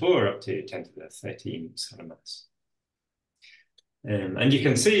 10 to the 4 up to 10 to the 13 solar mass. And you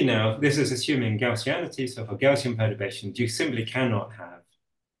can see now, this is assuming Gaussianity. So for Gaussian perturbations, you simply cannot have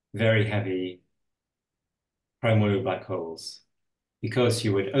very heavy primordial black holes because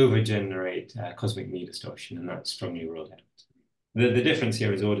you would overgenerate cosmic mu distortion, and that's strongly ruled out. The difference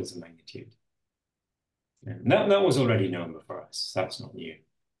here is orders of magnitude. And that was already known before us. That's not new.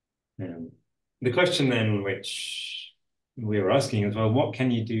 The question then, which we were asking as well, what can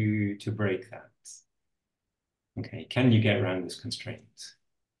you do to break that? Okay, can you get around this constraint?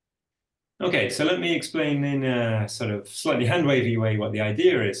 Okay, so let me explain in a sort of slightly hand-wavy way what the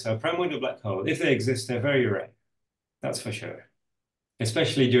idea is. So a primordial black hole, if they exist, they're very rare. That's for sure.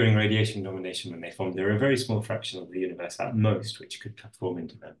 Especially during radiation domination when they form. They're a very small fraction of the universe at most, which could form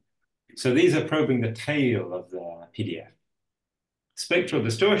into them. So these are probing the tail of the PDF. Spectral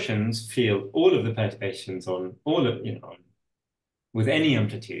distortions feel all of the perturbations on all of, with any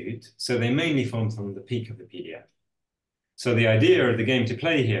amplitude. So they mainly form from the peak of the PDF. So the idea of the game to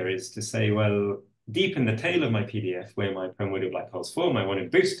play here is to say, well, deep in the tail of my PDF, where my primordial black holes form, I want to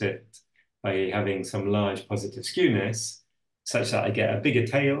boost it by having some large positive skewness, such that I get a bigger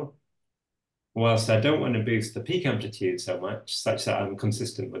tail, whilst I don't want to boost the peak amplitude so much, such that I'm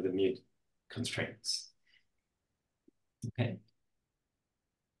consistent with the mu constraints. Okay.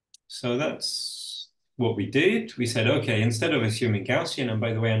 So that's what we did. We said, okay, instead of assuming Gaussian, and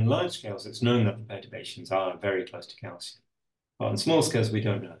by the way, on large scales, it's known that the perturbations are very close to Gaussian. But on small scales, we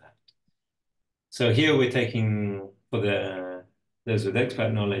don't know that. So here we're taking, for those with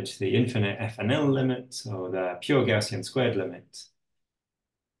expert knowledge, the infinite FNL limit, or the pure Gaussian squared limit,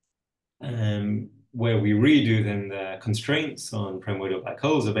 where we redo then the constraints on primordial black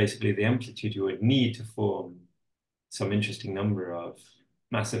holes are basically the amplitude you would need to form some interesting number of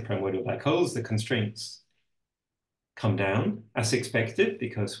massive primordial black holes. The constraints come down as expected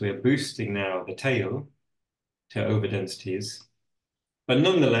because we're boosting now the tail to overdensities. But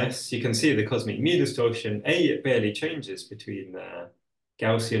nonetheless, you can see the cosmic mu distortion. It barely changes between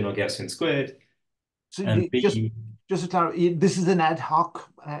Gaussian or Gaussian squared, So and B, just to clarify, this is an ad hoc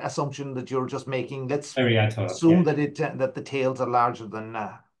assumption that you're just making. Let's very ad hoc. assume Yeah. that the tails are larger than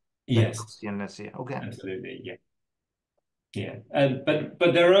Yes, Gaussian. Let's see. Okay. absolutely. Yeah. Yeah,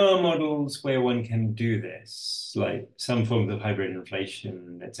 but there are models where one can do this, like some forms of hybrid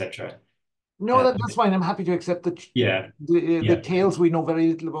inflation, etc. No, that's fine. I'm happy to accept that Yeah, the yeah, tails we know very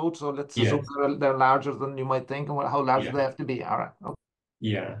little about. So let's assume yes, they're larger than you might think. And how large do yeah, they have to be? All right. Okay.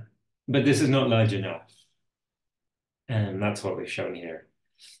 yeah. But this is not large enough, and that's what we've shown here.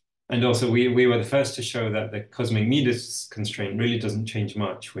 And also, we were the first to show that the cosmic Midas constraint really doesn't change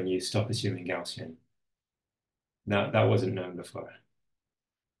much when you stop assuming Gaussian. That wasn't known before.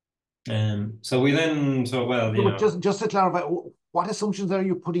 So we then thought, well, No, but just to clarify, what assumptions are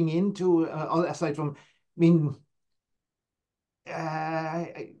you putting into aside from? I mean,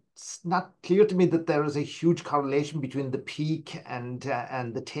 it's not clear to me that there is a huge correlation between the peak and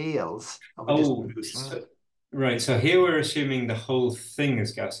the tails of a oh, distribution. right. So here we're assuming the whole thing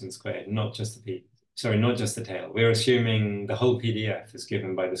is Gaussian squared, not just the peak. Sorry, not just the tail. We're assuming the whole PDF is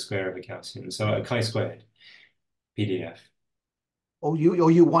given by the square of a Gaussian, so a chi-squared PDF.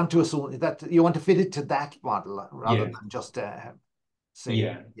 You want to assume that you want to fit it to that model rather Yeah, than just say,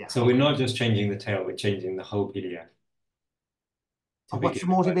 yeah. yeah. So we're not just changing the tail, we're changing the whole PDF to be What's the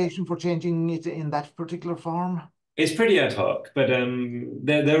given by that. motivation for changing it in that particular form? It's pretty ad hoc, but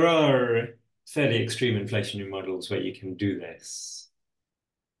there are fairly extreme inflationary models where you can do this.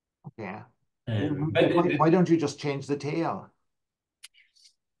 Yeah. But Why don't you just change the tail?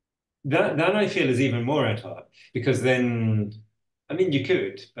 that I feel is even more ad hoc because then, I mean, you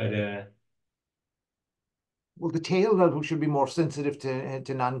could, but Well, the tail should be more sensitive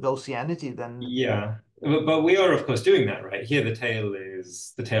to non-Gaussianity than. yeah. But we are, of course, doing that, right? Here, the tail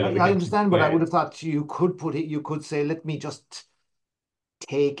is the tail of a I Gaussian understand, but I would squared. have thought you could say, let me just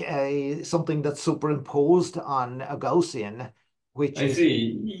take something that's superimposed on a Gaussian, which I is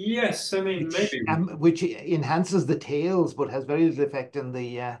see. Yes, I mean, maybe. which enhances the tails, but has very little effect in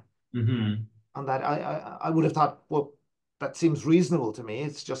the Mhm. on that. I would have thought, well, that seems reasonable to me.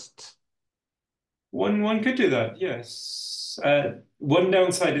 It's just One could do that, yes. One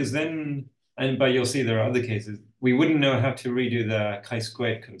downside is then, but you'll see there are other cases, we wouldn't know how to redo the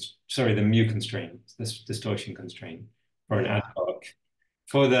chi-squared, sorry, the mu constraint, this distortion constraint for an ad yeah, hoc.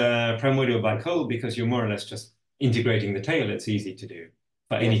 For the primordial black hole, because you're more or less just integrating the tail, it's easy to do.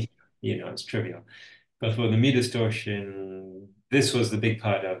 For yes. any, it's trivial. But for the mu distortion, this was the big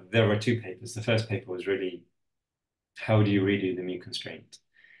part of, there were two papers. The first paper was really, how do you redo the mu constraint?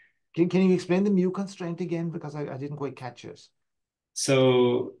 Can you explain the mu constraint again? Because I didn't quite catch it.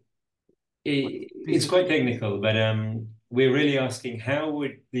 So What it's physics? quite technical, but we're really asking how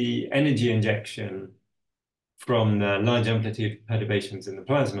would the energy injection from the large amplitude perturbations in the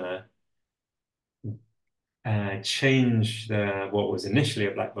plasma change what was initially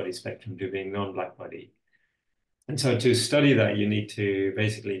a black body spectrum to being non-black body. And so to study that, you need to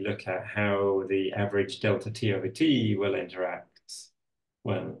basically look at how the average delta T over T will interact.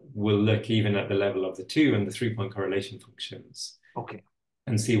 Well, we'll look even at the level of the 2 and the 3-point correlation functions. Okay.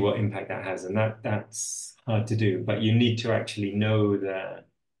 And see what impact that has. And that's hard to do, but you need to actually know the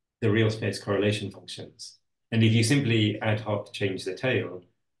real space correlation functions. And if you simply ad hoc change the tail,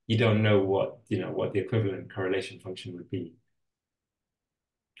 you don't know what the equivalent correlation function would be.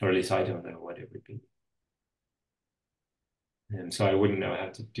 Or at least I don't know what it would be. And so I wouldn't know how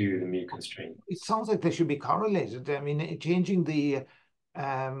to do the mu It constraints. sounds like they should be correlated. I mean, changing the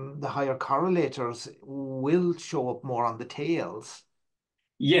higher correlators will show up more on the tails.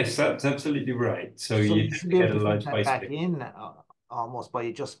 Yes, that's absolutely right. So So you you tend should to be able get a to fit large that back bicycle. in almost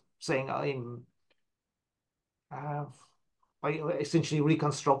by just saying uh, by essentially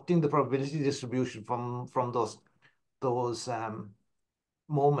reconstructing the probability distribution from those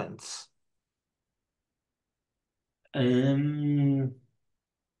moments. Um,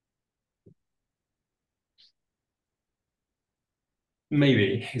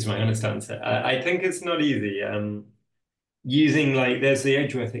 Maybe is my honest answer. I think it's not easy. Using there's the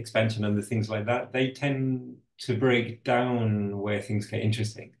Edgeworth expansion and the things like that. They tend to break down where things get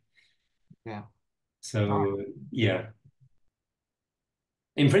interesting. Yeah. So yeah.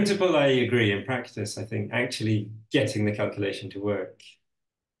 In principle, I agree. In practice, I think actually getting the calculation to work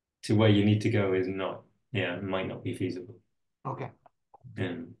to where you need to go is not, might not be feasible. Okay.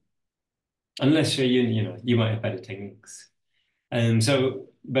 Unless you might have better techniques. So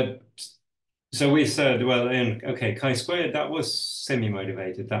we said, well, okay, chi-squared, that was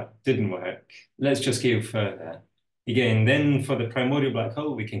semi-motivated. That didn't work. Let's just go further. Again, then for the primordial black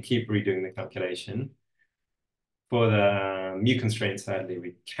hole, we can keep redoing the calculation. For the mu constraint, sadly,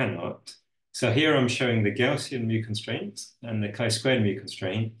 we cannot. So here I'm showing the Gaussian mu constraint and the chi-squared mu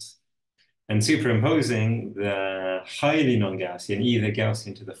constraint and superimposing the highly non-Gaussian, either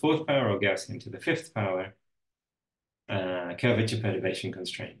Gaussian to the fourth power or Gaussian to the fifth power, curvature perturbation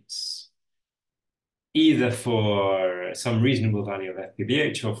constraints, either for some reasonable value of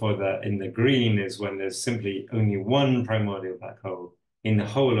FPBH or for in the green is when there's simply only one primordial black hole in the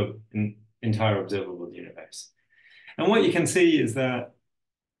whole of entire observable universe. And what you can see is that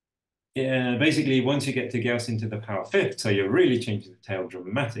basically once you get to Gaussian to the power fifth, so you're really changing the tail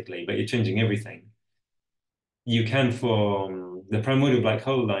dramatically, but you're changing everything, you can form the primordial black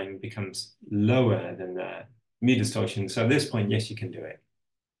hole line becomes lower than the mu distortion. So at this point, yes, you can do it.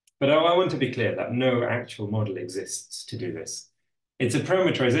 But I want to be clear that no actual model exists to do this. It's a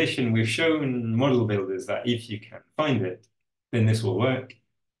parameterization. We've shown model builders that if you can find it, then this will work.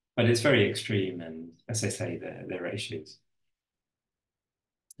 But it's very extreme, and as I say, there are issues.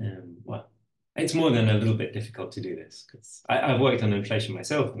 Well, it's more than a little bit difficult to do this, because I've worked on inflation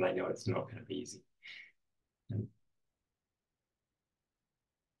myself, and I know it's not going to be easy.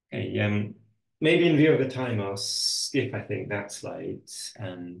 Okay, maybe in view of the time, I'll skip, I think, that slide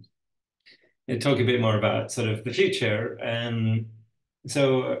and talk a bit more about sort of the future.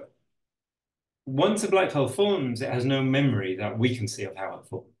 So once a black hole forms, it has no memory that we can see of how it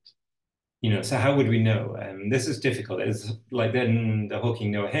formed. So how would we know? This is difficult. It's like then the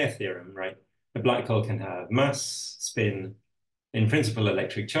Hawking-Noah-Hare theorem, right? A black hole can have mass, spin, in principle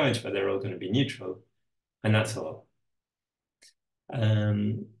electric charge, but they're all going to be neutral, and that's all.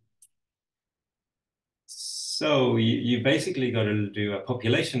 So you basically got to do a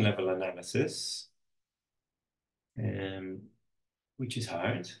population level analysis, which is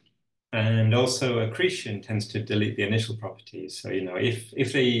hard. And also accretion tends to delete the initial properties. So,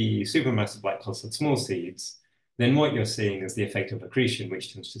 if the supermassive black holes had small seeds, then what you're seeing is the effect of accretion,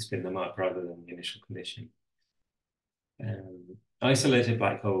 which tends to spin them up rather than the initial condition. Isolated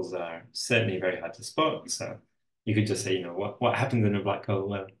black holes are certainly very hard to spot. So you could just say, what happens in a black hole?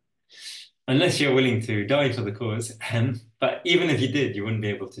 Well, unless you're willing to die for the cause, but even if you did, you wouldn't be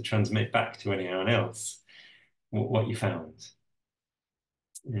able to transmit back to anyone else what you found.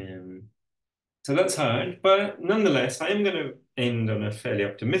 So that's hard, but nonetheless, I am going to end on a fairly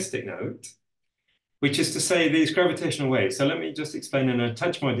optimistic note, which is to say these gravitational waves. So let me just explain in a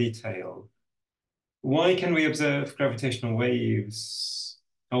touch more detail. Why can we observe gravitational waves?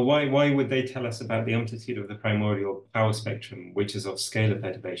 Or why would they tell us about the amplitude of the primordial power spectrum, which is of scalar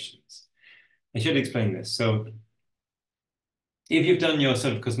perturbations? I should explain this. So if you've done your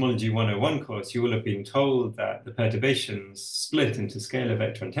sort of Cosmology 101 course, you will have been told that the perturbations split into scalar,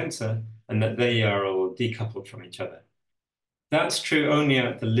 vector, and tensor, and that they are all decoupled from each other. That's true only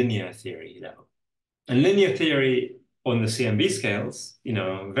at the linear theory level. And linear theory on the CMB scales,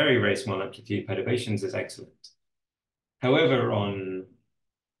 very, very small amplitude perturbations is excellent. However, on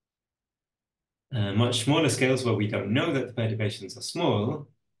much smaller scales where we don't know that the perturbations are small,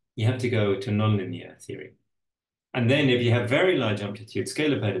 you have to go to nonlinear theory. And then if you have very large amplitude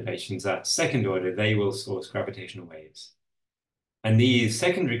scalar perturbations at second order, they will source gravitational waves. And these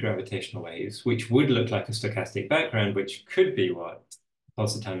secondary gravitational waves, which would look like a stochastic background, which could be what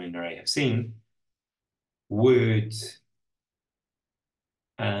pulsar timing array have seen, would,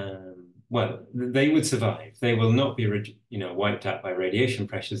 well, they would survive. They will not be, wiped out by radiation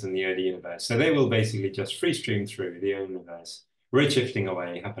pressures in the early universe. So they will basically just free stream through the universe, redshifting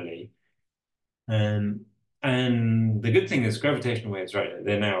away happily. And the good thing is gravitational waves, right?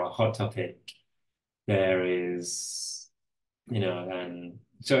 They're now a hot topic. There is,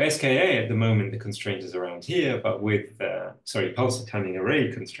 so SKA at the moment, the constraint is around here, but with, pulsar timing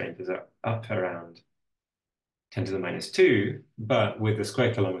array constraint is up around 10 to the minus 2, but with the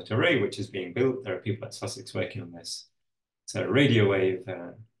square kilometer array, which is being built, there are people at Sussex working on this. So radio wave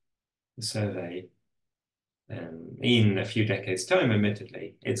survey, in a few decades' time,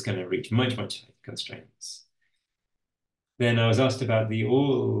 admittedly, it's going to reach much, much higher constraints. Then I was asked about the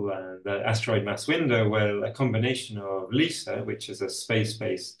asteroid mass window. Well, a combination of LISA, which is a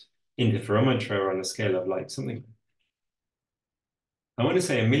space-based interferometer on a scale of like something, I want to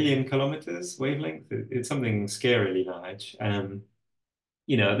say 1,000,000 kilometers wavelength. It's something scarily large.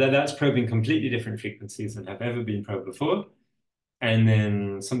 You know, that's probing completely different frequencies than have ever been probed before. And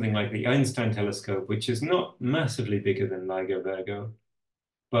then something like the Einstein telescope, which is not massively bigger than LIGO Virgo,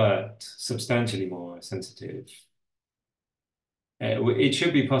 but substantially more sensitive. It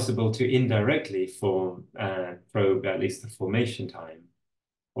should be possible to indirectly probe at least the formation time,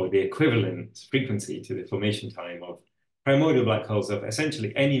 or the equivalent frequency to the formation time of primordial black holes of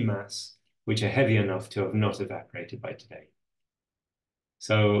essentially any mass which are heavy enough to have not evaporated by today.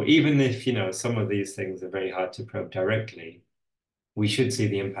 So even if, you know, some of these things are very hard to probe directly, we should see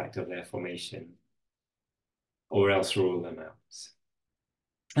the impact of their formation, or else rule them out.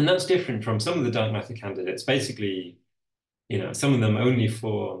 And that's different from some of the dark matter candidates. Basically, you know, some of them only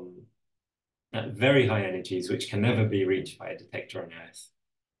form at very high energies, which can never be reached by a detector on Earth.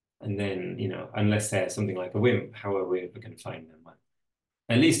 And then, you know, unless they're something like a WIMP, how are we ever going to find them?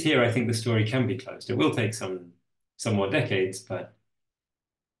 At least here, I think the story can be closed. It will take some more decades, but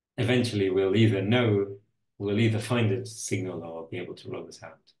eventually we'll either find a signal or be able to roll this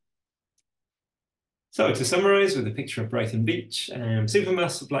out. So to summarize with a picture of Brighton Beach,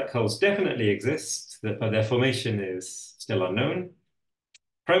 supermassive black holes definitely exist, but their formation is still unknown.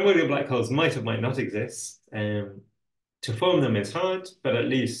 Primordial black holes might or might not exist. To form them is hard, but at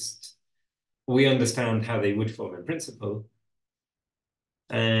least we understand how they would form in principle.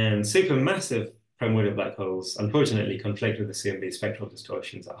 And supermassive primordial black holes, unfortunately, conflict with the CMB spectral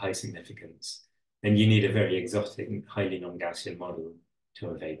distortions at high significance. And you need a very exotic, highly non-Gaussian model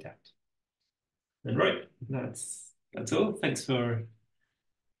to evade that. And right, that's all. Thanks for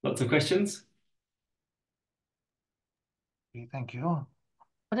lots of questions. Thank you.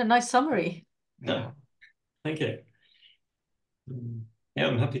 What a nice summary. Yeah. Oh, thank you. Yeah,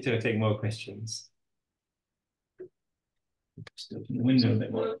 I'm happy to take more questions. Just open the window a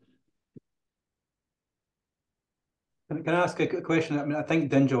bit more. Can I ask a question? I mean, I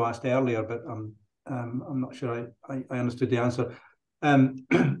think Dinjo asked earlier, but I'm not sure I understood the answer.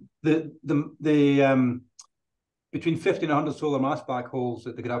 Between 50 and 100 solar mass black holes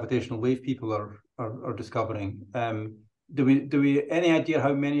that the gravitational wave people are discovering, do we any idea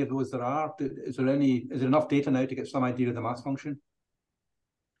how many of those there are? Is there enough data now to get some idea of the mass function?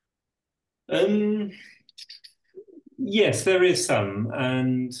 Yes, there is some,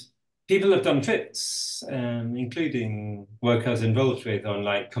 and people have done trips, including work I was involved with on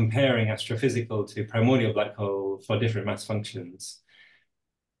like comparing astrophysical to primordial black hole for different mass functions.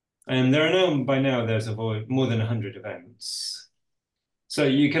 And there are now, by now, there's more than 100 events. So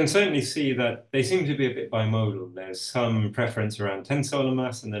you can certainly see that they seem to be a bit bimodal. There's some preference around 10 solar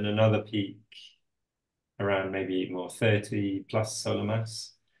mass, and then another peak around maybe more 30 plus solar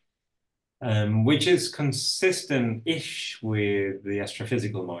mass. Which is consistent-ish with the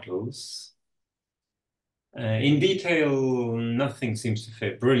astrophysical models. In detail, nothing seems to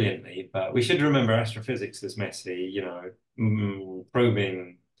fit brilliantly, but we should remember astrophysics is messy, you know,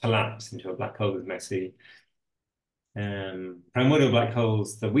 probing collapse into a black hole is messy. Primordial black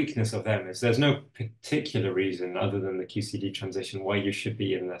holes, the weakness of them is there's no particular reason other than the QCD transition why you should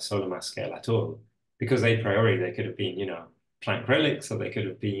be in the solar mass scale at all, because a priori they could have been, you know, Planck relics, or they could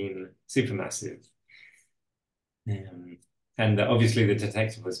have been supermassive. And obviously the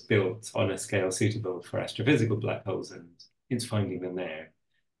detector was built on a scale suitable for astrophysical black holes, and it's finding them there.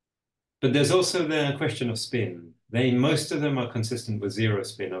 But there's also the question of spin. Most of them are consistent with zero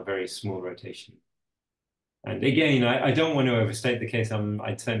spin or very small rotation. And again, I don't want to overstate the case.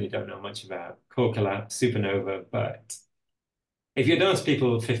 I certainly don't know much about core collapse, supernova, but if you'd asked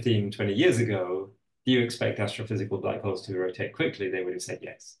people 15, 20 years ago, do you expect astrophysical black holes to rotate quickly? They would have said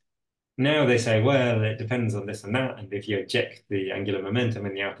yes. Now they say, well, it depends on this and that. And if you eject the angular momentum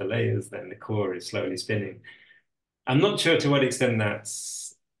in the outer layers, then the core is slowly spinning. I'm not sure to what extent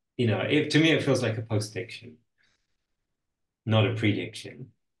that's, you know, to me, it feels like a post-diction, not a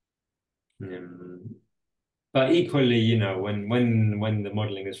prediction. But equally, you know, when the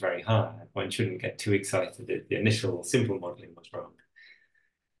modeling is very hard, one shouldn't get too excited if the initial simple modeling was wrong.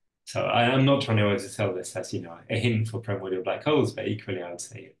 So I'm not trying to oversell this as, you know, a hint for primordial black holes, but equally I would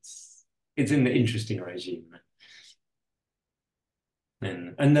say it's in the interesting regime.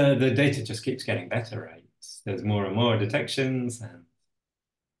 And the data just keeps getting better, right? There's more and more detections.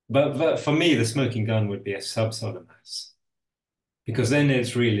 But for me, the smoking gun would be a sub-solar mass, because then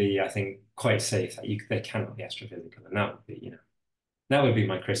it's really, I think, quite safe that they cannot be astrophysical, and that would be, you know, that would be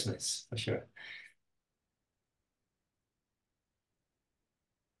my Christmas for sure.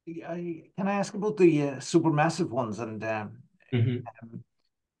 can I ask about the supermassive ones? And Mhm. I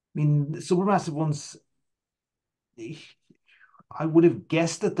mean, the supermassive ones, I would have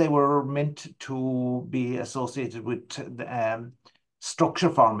guessed that they were meant to be associated with the structure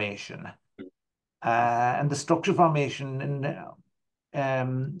formation. And the structure formation,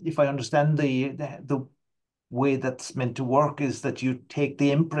 and if I understand the way that's meant to work, is that you take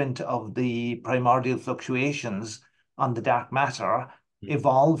the imprint of the primordial fluctuations on the dark matter,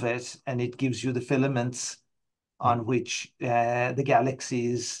 evolve it, and it gives you the filaments on which the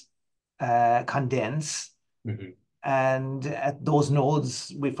galaxies condense. Mhm. And at those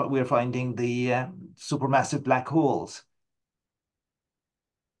nodes, we're finding the supermassive black holes.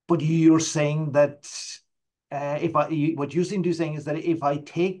 But you're saying that what you seem to be saying is that if I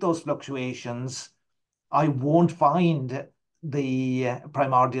take those fluctuations, I won't find the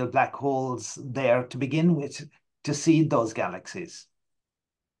primordial black holes there to begin with to seed those galaxies.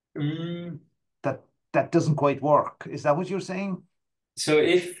 Mm. That doesn't quite work. Is that what you're saying? So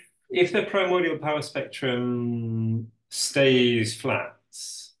if the primordial power spectrum stays flat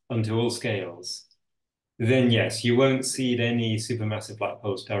onto all scales, then yes, you won't seed any supermassive black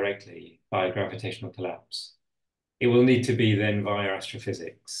holes directly by gravitational collapse. It will need to be then via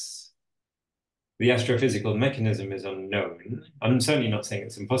astrophysics. The astrophysical mechanism is unknown. I'm certainly not saying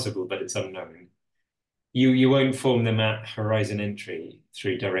it's impossible, but it's unknown. You won't form them at horizon entry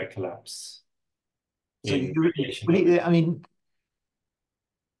through direct collapse So in radiation. I mean,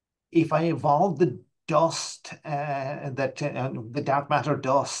 if I evolve the dust, the dark matter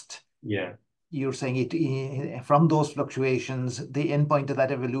dust, Yeah, you're saying from those fluctuations, the endpoint of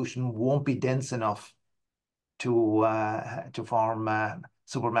that evolution won't be dense enough to form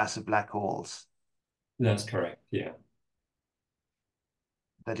supermassive black holes. that's correct. Yeah.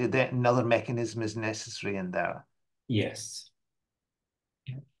 That another mechanism is necessary in there. Yes.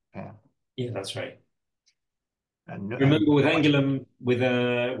 Yeah. Yeah, that's right. And Remember, with angular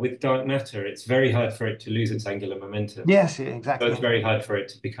with dark matter, it's very hard for it to lose its angular momentum. yes, So exactly. it's very hard for it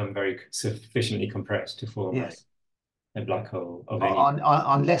to become very sufficiently compressed to form Yes. a black hole of any.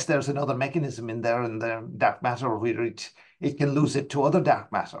 Unless there's another mechanism in there in the dark matter where it can lose it to other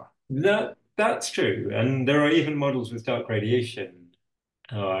dark matter. That's true, and there are even models with dark radiation,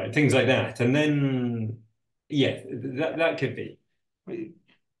 things like that. And then, yeah, that could be.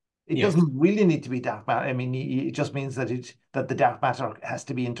 It Yes, doesn't really need to be dark matter. I mean, it just means that the dark matter has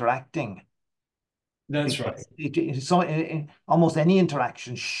to be interacting. that's right. Almost any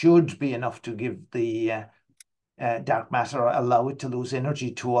interaction should be enough to give the dark matter, allow it to lose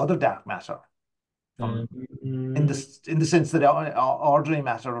energy to other dark matter. In the sense that ordinary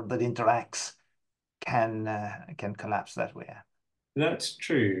matter that interacts can collapse that way. That's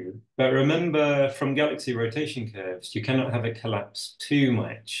true. But remember, from galaxy rotation curves, you cannot have it collapse too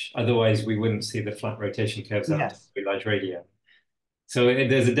much. Otherwise, we wouldn't see the flat rotation curves out to Yes. very large radii. So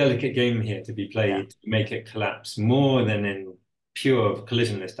there's a delicate game here to be played to make it collapse more than in pure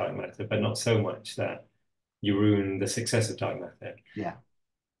collisionless dark matter, but not so much that you ruin the success of dark matter. Yeah.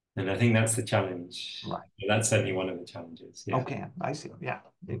 And I think that's the challenge. Right. That's certainly one of the challenges. Yeah. Okay, I see. Yeah,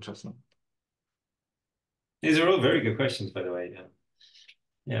 interesting. These are all very good questions, by the way.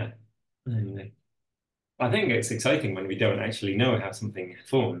 Yeah. And I think it's exciting when we don't actually know how something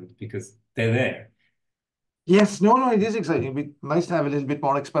formed because they're there. Yes, no, it is exciting. It'd be nice to have a little bit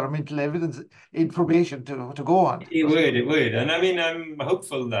more experimental evidence, information to go on. It would. And I mean, I'm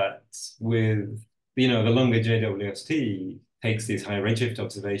hopeful that with, the longer JWST takes these high redshift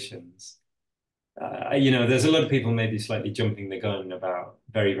observations, there's a lot of people maybe slightly jumping the gun about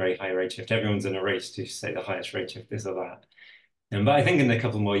very, very high redshift. Everyone's in a race to say the highest redshift, this or that. But I think in a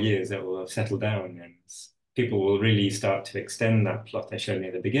couple more years, it will have settled down and people will really start to extend that plot I showed you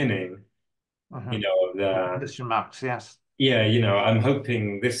at the beginning. Question marks, yes. Yeah, I'm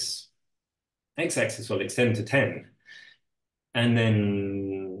hoping this x-axis will extend to 10. And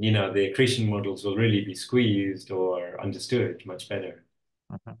then, the accretion models will really be squeezed or understood much better.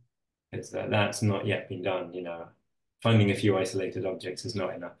 Because that's not yet been done, Finding a few isolated objects is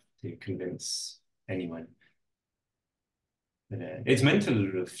not enough to convince anyone. But, it's meant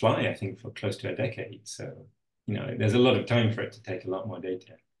to fly, I think, for close to a decade. So, there's a lot of time for it to take a lot more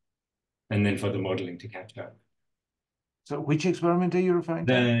data. And then for the modeling to catch up. So which experiment are you referring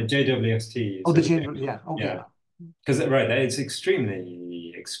to? The JWST. Oh, the JWST, yeah, okay. Yeah. Because, right, it's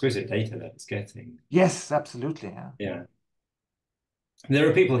extremely exquisite data that it's getting. Yes, absolutely, yeah. Yeah. There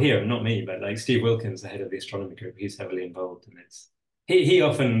are people here, not me, but like Steve Wilkins, the head of the astronomy group, he's heavily involved in this. He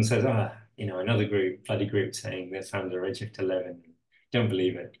often says, another bloody group saying they found a redshift 11. Don't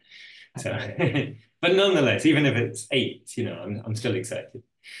believe it. So, but nonetheless, even if it's 8, I'm still excited.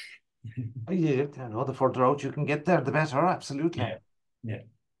 Yeah, I know the further out you can get there, the better. Absolutely. Yeah. Yeah.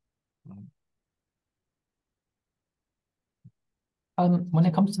 When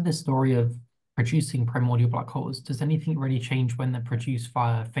it comes to this story of producing primordial black holes, does anything really change when they're produced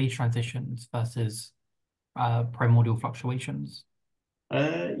via phase transitions versus primordial fluctuations?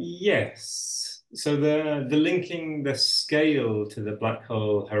 Yes. So the linking the scale to the black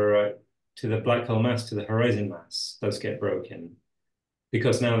hole mass to the horizon mass does get broken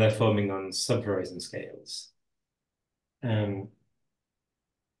because now they're forming on sub-horizon scales. In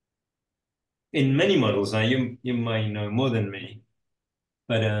many models, now you might know more than me,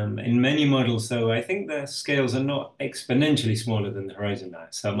 but in many models, so I think the scales are not exponentially smaller than the horizon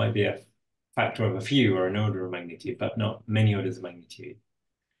mass. So it might be a factor of a few or an order of magnitude, but not many orders of magnitude.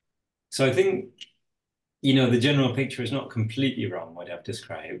 So I think, the general picture is not completely wrong, what I've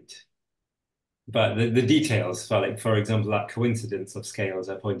described. But the details, for example, that coincidence of scales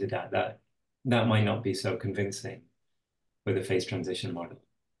I pointed out, that might not be so convincing with a phase transition model.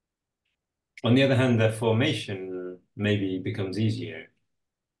 On the other hand, the formation maybe becomes easier.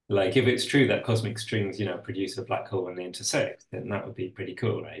 Like if it's true that cosmic strings, produce a black hole when they intersect, then that would be pretty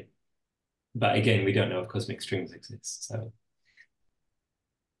cool, right? But again, we don't know if cosmic strings exist, so.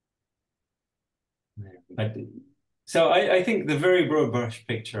 But so I think the very broad brush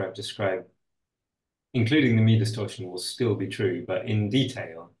picture I've described, including the mean distortion, will still be true, but in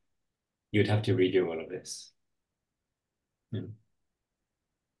detail, you'd have to redo all of this. Yeah.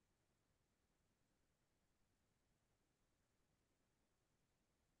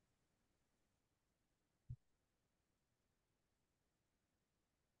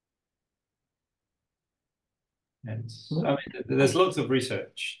 And I mean, there's lots of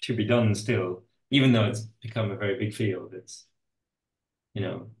research to be done still, even though it's become a very big field. It's,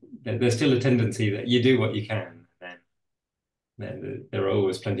 there's still a tendency that you do what you can, and then there are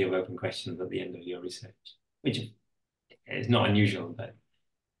always plenty of open questions at the end of your research, which is not unusual. But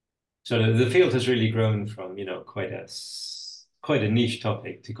so the field has really grown from quite a niche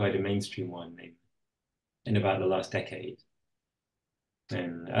topic to quite a mainstream one in about the last decade.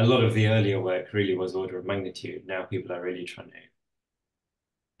 And a lot of the earlier work really was order of magnitude. Now people are really trying to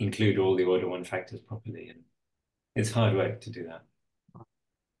include all the order one factors properly, and it's hard work to do that.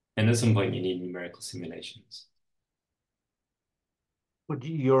 And at some point, you need numerical simulations. But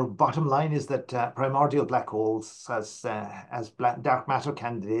your bottom line is that primordial black holes, as dark matter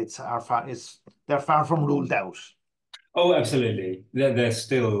candidates, they're far from ruled out. Oh, absolutely. They're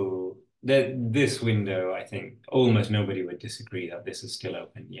still this window. I think almost nobody would disagree that this is still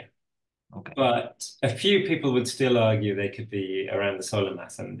open. Yeah. Okay. But a few people would still argue they could be around the solar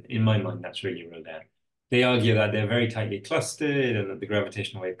mass, and in my mind, that's really ruled out. They argue that they're very tightly clustered and that the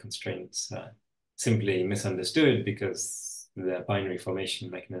gravitational wave constraints are simply misunderstood because the binary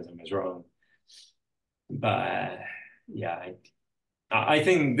formation mechanism is wrong. But yeah, I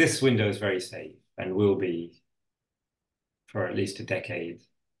think this window is very safe and will be for at least a decade.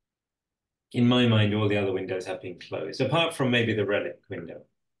 In my mind, all the other windows have been closed, apart from maybe the relic window.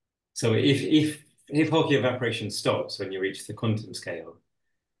 So if Hawking evaporation stops when you reach the quantum scale,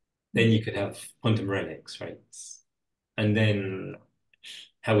 then you could have quantum relics, right? And then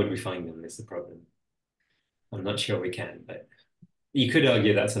how would we find them is the problem. I'm not sure we can, but you could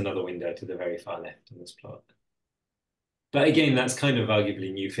argue that's another window to the very far left in this plot. But again, that's kind of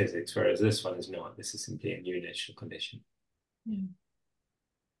arguably new physics, whereas this one is not. This is simply a new initial condition. Yeah.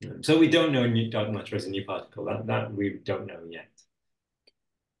 So we don't know dark matter as a new particle. That we don't know yet.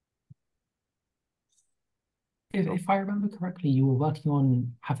 If I remember correctly, you were working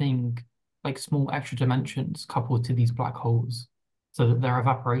on having like small extra dimensions coupled to these black holes so that their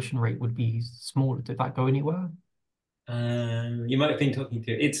evaporation rate would be smaller. Did that go anywhere? You might have been talking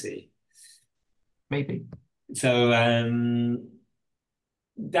to ITSE. Maybe. So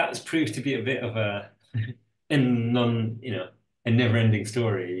that's proved to be a bit of a a never-ending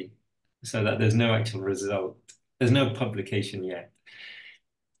story, so that there's no actual result. There's no publication yet.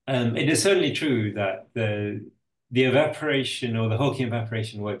 It is certainly true that the evaporation or the Hawking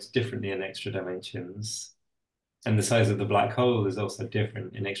evaporation works differently in extra dimensions. And the size of the black hole is also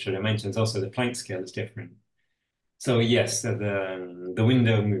different in extra dimensions. Also, the Planck scale is different. So yes, the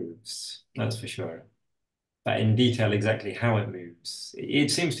window moves, that's for sure. But in detail, exactly how it moves, it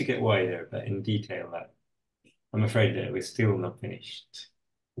seems to get wider, but in detail, I'm afraid that we're still not finished.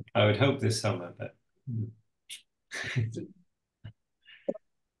 I would hope this summer, but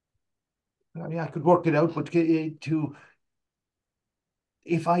I mean, I could work it out, but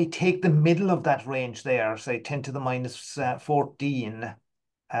if I take the middle of that range there, say 10 to the minus 14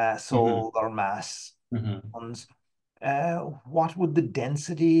 solar mass ones, what would the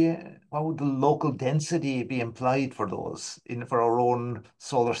density, what would the local density be implied for those for our own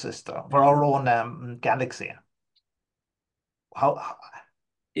solar system, for our own galaxy? How,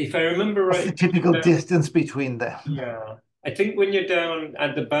 If I remember what's the right, typical distance between them? yeah, I think when you're down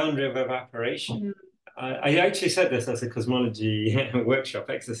at the boundary of evaporation, I actually said this as a cosmology workshop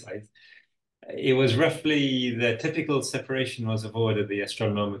exercise. It was roughly the typical separation was avoided the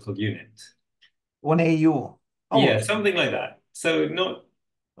astronomical unit. 1 AU. Yeah, Oh, something like that. So not,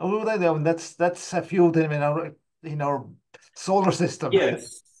 that's a few of them in our solar system.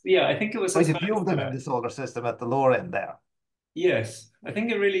 yes. Yeah, I think it was Quite as a high few as of them in that. the solar system at the lower end there. Yes, I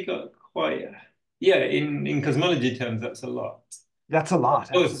think it really got quite, yeah, in cosmology terms, that's a lot. That's a Of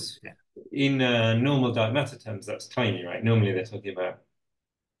lot, course, absolutely. in normal dark matter terms, that's tiny, right? Normally they're talking about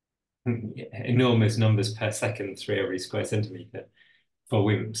enormous numbers per second through every square centimeter for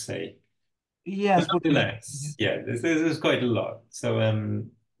WIMPs, say. But Yes, but nonetheless, yeah, there's quite a lot. So,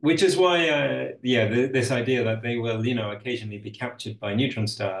 which is why, yeah, this idea that they will, occasionally be captured by neutron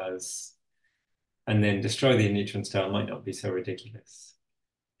stars and then destroy the neutron star might not be so ridiculous.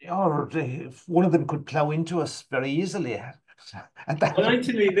 or if one of them could plow into us very easily. And Well, that,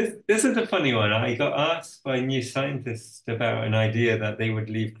 actually, this is a funny one. I got asked by new scientists about an idea that they would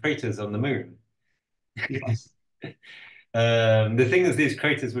leave craters on the moon. yes, The thing is, these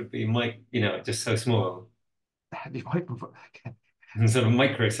craters would be, just so small, you might, sort of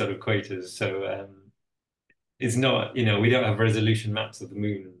micro sort of craters. So it's not, we don't have resolution maps of the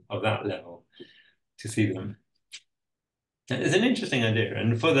moon of that level to see them. It's an interesting idea.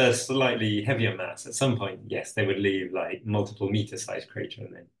 And for the slightly heavier mass, at some point, yes, they would leave like multiple meter-sized crater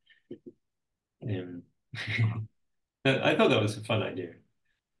and then I thought that was a fun idea.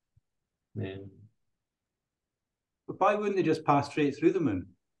 But why wouldn't they just pass straight through the moon?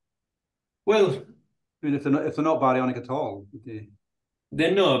 Well, I mean, if they're not baryonic at all,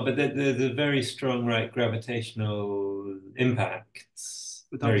 they're not, but there's a very strong, right, gravitational impacts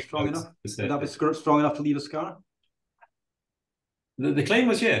would that be very strong close enough? to the Would that be surface. strong enough to leave a scar? The claim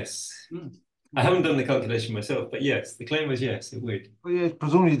was yes. Hmm. I haven't done the calculation myself, but yes, the claim was yes, it would. well, yeah, it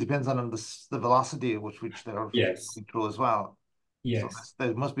presumably depends on the velocity at which they're Yes, going through as well. So yes,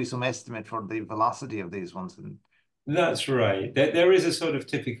 there must be some estimate for the velocity of these ones. And that's right. There is a sort of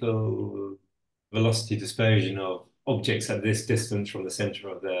typical velocity dispersion of objects at this distance from the center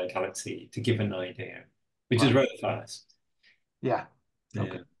of the galaxy to give an idea, which is right. rather fast. Yeah. Yeah.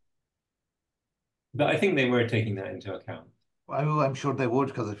 Okay. But I think they were taking that into account. I'm sure they would,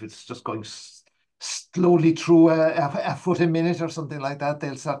 because if it's just going slowly through a foot a minute or something like that,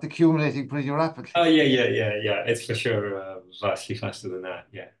 they'll start accumulating pretty rapidly. Oh yeah. It's for sure vastly faster than that.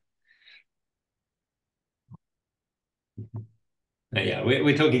 Yeah. Yeah,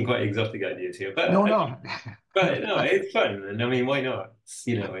 we're talking quite exotic ideas here, No, no. but no, it's fun, and I mean, why not?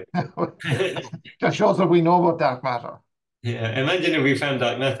 That shows what we know about dark matter. Yeah. Imagine if we found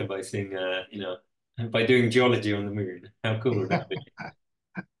dark matter by seeing, by doing geology on the moon. How cool would that be?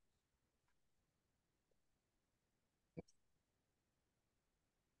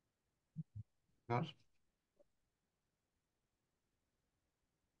 Good.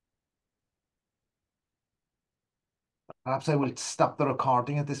 Perhaps I will stop the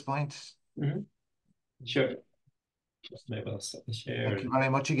recording at this point. Mhm. Sure. Just maybe I'll stop the share. Thank you very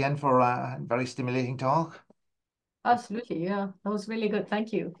much again for a very stimulating talk. Absolutely, yeah. That was really good.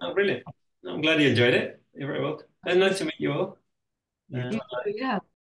 Thank you. Oh, brilliant. I'm glad you enjoyed it. You're very welcome. And nice to meet you all. You You too, yeah.